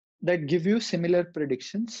that give you similar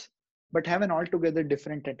predictions but have an altogether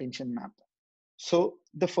different attention map. So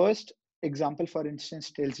the first example, for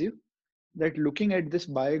instance, tells you that looking at this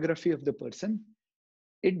biography of the person,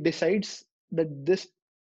 it decides that this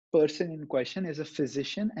person in question is a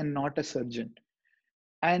physician and not a surgeon.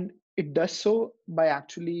 And it does so by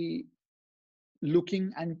actually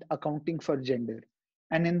looking and accounting for gender.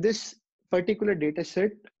 And in this particular data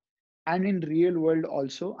set, and in real world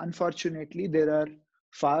also, unfortunately, there are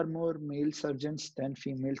far more male surgeons than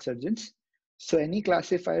female surgeons. So any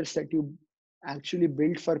classifiers that you actually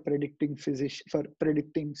built for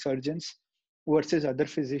predicting surgeons versus other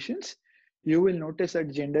physicians, you will notice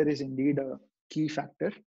that gender is indeed a key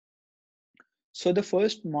factor. So the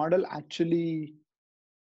first model actually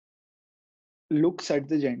looks at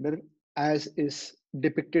the gender as is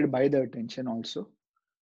depicted by the attention also.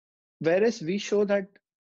 Whereas we show that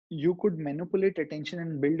you could manipulate attention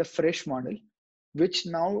and build a fresh model, which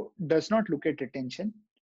now does not look at attention,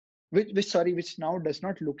 which now does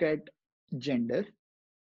not look at gender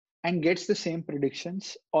and gets the same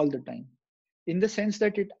predictions all the time. In the sense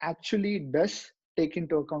that it actually does take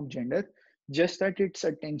into account gender, just that its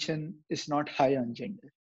attention is not high on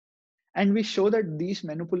gender. And we show that these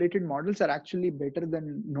manipulated models are actually better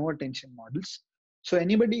than no attention models. So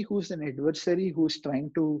anybody who's an adversary who's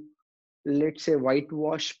trying to, let's say,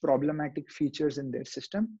 whitewash problematic features in their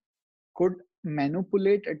system could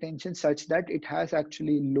manipulate attention such that it has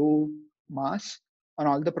actually low mass on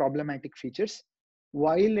all the problematic features,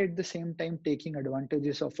 while at the same time taking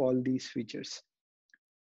advantages of all these features.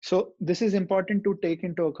 So this is important to take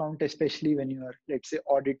into account, especially when you are, let's say,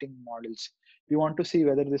 auditing models. You want to see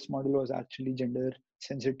whether this model was actually gender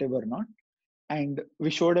sensitive or not. And we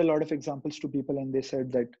showed a lot of examples to people, and they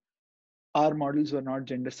said that our models were not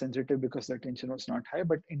gender sensitive because the attention was not high,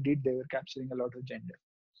 but indeed they were capturing a lot of gender.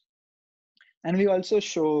 And we also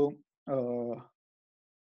show a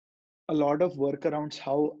lot of workarounds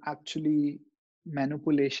how actually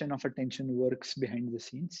manipulation of attention works behind the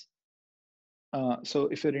scenes. So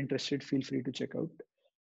if you're interested, feel free to check out.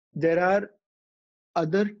 There are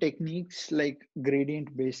other techniques like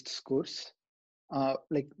gradient based scores.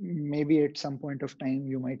 Like maybe at some point of time,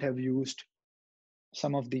 you might have used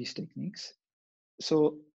some of these techniques.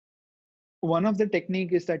 So one of the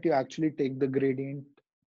technique is that you actually take the gradient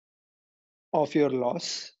of your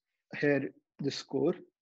loss, here the score,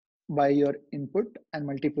 by your input and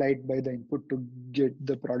multiply it by the input to get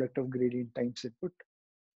the product of gradient times input.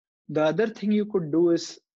 The other thing you could do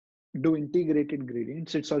is do integrated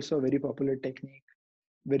gradients. It's also a very popular technique,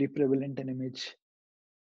 very prevalent in image,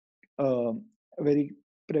 very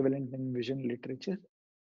prevalent in vision literature.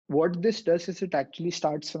 What this does is it actually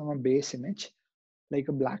starts from a base image, like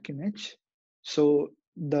a black image. So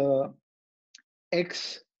the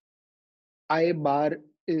X I bar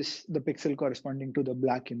is the pixel corresponding to the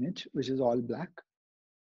black image, which is all black.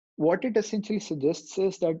 What it essentially suggests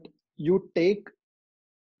is that you take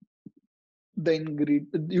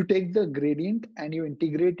the gradient and you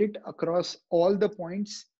integrate it across all the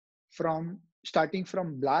points from starting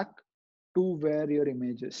from black to where your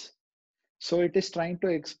image is. So it is trying to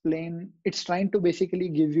explain, it's trying to basically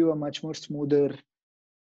give you a much more smoother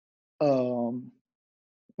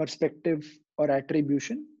perspective or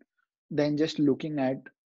attribution than just looking at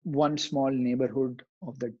one small neighborhood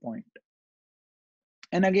of that point.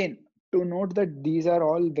 And again, to note that these are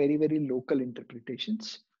all very, very local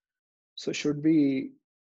interpretations. So should be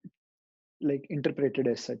like interpreted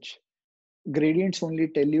as such. Gradients only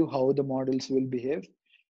tell you how the models will behave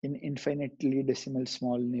in infinitely decimal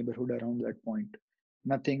small neighborhood around that point,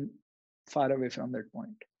 nothing far away from that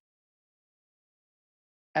point.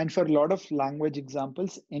 And for a lot of language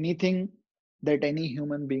examples, anything that any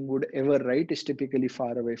human being would ever write is typically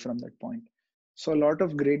far away from that point. So a lot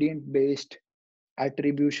of gradient based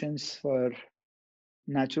attributions for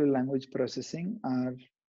natural language processing are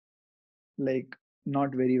like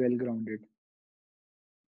not very well grounded.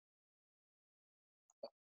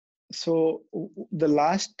 So the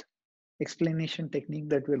last explanation technique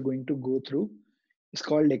that we're going to go through is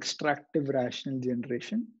called extractive rational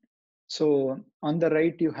generation. So on the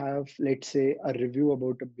right, you have, let's say, a review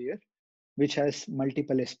about a beer, which has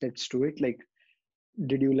multiple aspects to it. Like,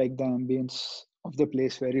 did you like the ambience of the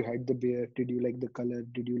place where you had the beer? Did you like the color?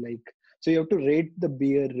 Did you like, so you have to rate the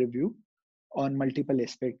beer review on multiple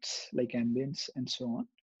aspects like ambience and so on.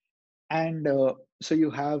 And so you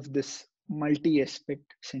have this multi-aspect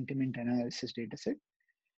sentiment analysis dataset.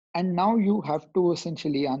 And now you have to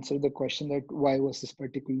essentially answer the question that why was this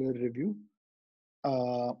particular review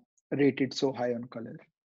rated so high on color?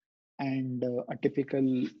 And a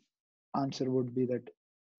typical answer would be that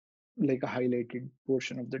like a highlighted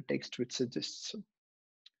portion of the text which suggests so.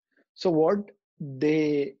 So what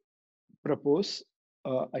they propose,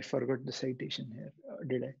 I forgot the citation here,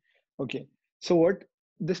 did I? Okay, so what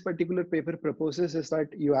this particular paper proposes is that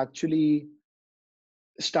you actually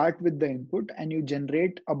start with the input and you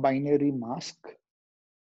generate a binary mask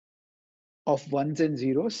of ones and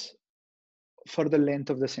zeros for the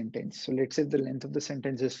length of the sentence. So let's say the length of the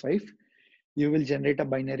sentence is 5, you will generate a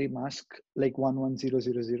binary mask like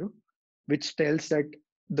 11000, which tells that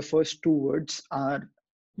the first two words are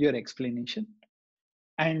your explanation.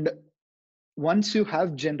 And Once you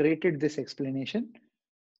have generated this explanation,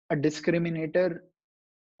 a discriminator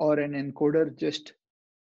or an encoder just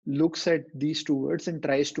looks at these two words and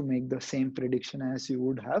tries to make the same prediction as you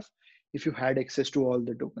would have if you had access to all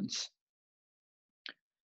the tokens.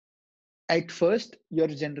 At first, your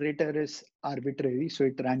generator is arbitrary, so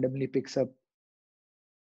it randomly picks up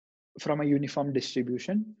from a uniform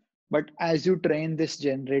distribution. But as you train this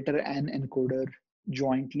generator and encoder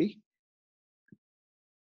jointly,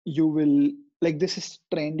 you will, like, this is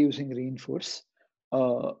trained using reinforce.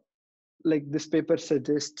 Uh, like this paper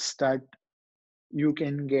suggests that you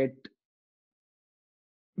can get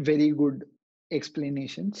very good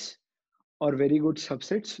explanations or very good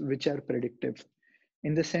subsets which are predictive,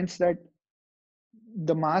 in the sense that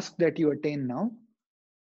the mask that you attain now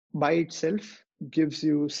by itself gives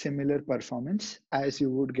you similar performance as you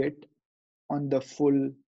would get on the full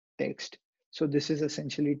text. So this is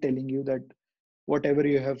essentially telling you that whatever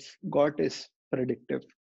you have got is predictive.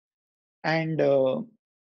 And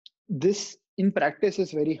this in practice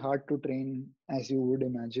is very hard to train, as you would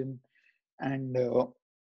imagine. And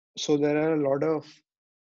so there are a lot of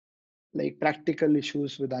like practical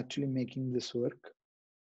issues with actually making this work.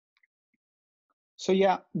 So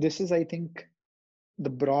yeah, this is, I think, the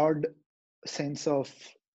broad sense of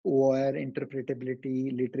where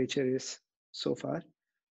interpretability literature is so far.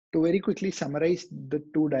 To very quickly summarize the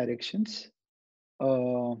two directions,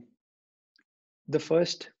 uh, the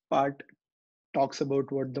first part talks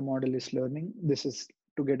about what the model is learning. This is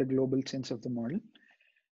to get a global sense of the model.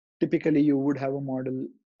 Typically, you would have a model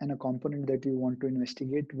and a component that you want to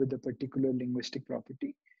investigate with a particular linguistic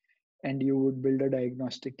property, and you would build a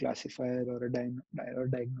diagnostic classifier or or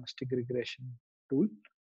diagnostic regression tool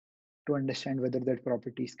to understand whether that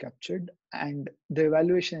property is captured. And the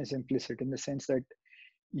evaluation is implicit in the sense that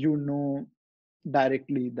you know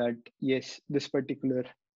directly that yes, this particular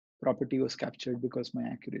property was captured because my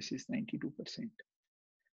accuracy is 92%.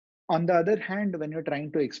 On the other hand, when you're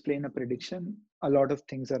trying to explain a prediction, a lot of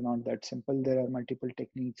things are not that simple. There are multiple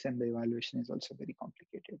techniques, and the evaluation is also very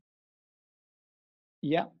complicated.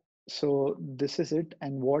 Yeah, so this is it.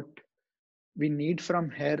 And what we need from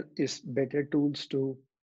here is better tools to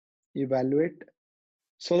evaluate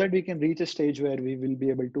so that we can reach a stage where we will be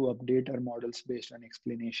able to update our models based on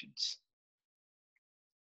explanations.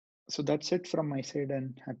 So that's it from my side,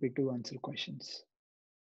 and happy to answer questions.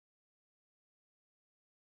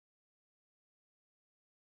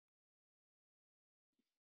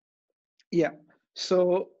 Yeah,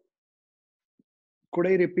 so could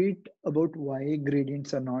I repeat about why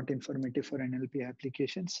gradients are not informative for NLP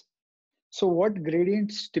applications? So what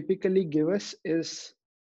gradients typically give us is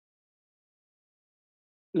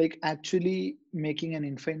like actually making an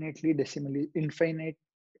infinitely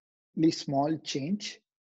small change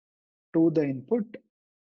to the input.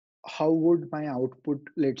 How would my output,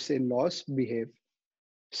 let's say loss, behave?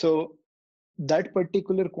 So that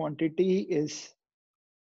particular quantity is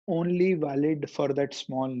only valid for that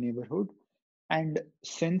small neighborhood. And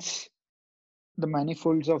since the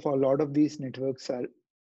manifolds of a lot of these networks are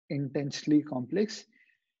intensely complex,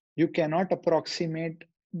 you cannot approximate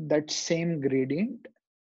that same gradient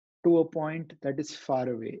to a point that is far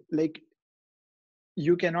away. Like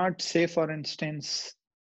you cannot say, for instance,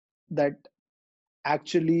 that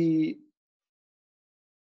actually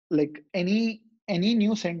like any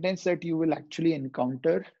new sentence that you will actually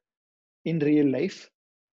encounter in real life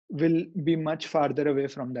will be much farther away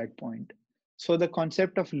from that point. So the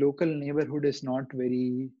concept of local neighborhood is not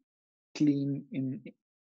very clean in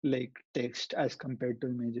like text as compared to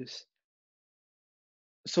images.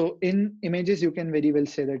 So in images, you can very well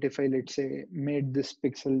say that if I, let's say, made this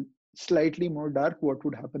pixel slightly more dark, what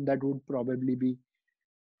would happen? That would probably be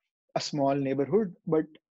a small neighborhood, but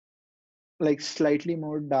like slightly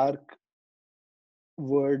more dark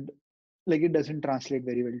word, like it doesn't translate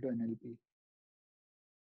very well to NLP.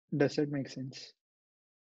 Does that make sense?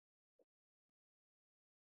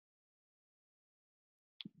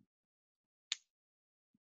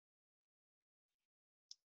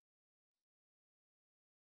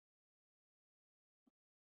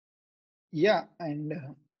 Yeah, and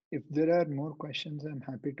if there are more questions, I'm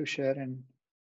happy to share. And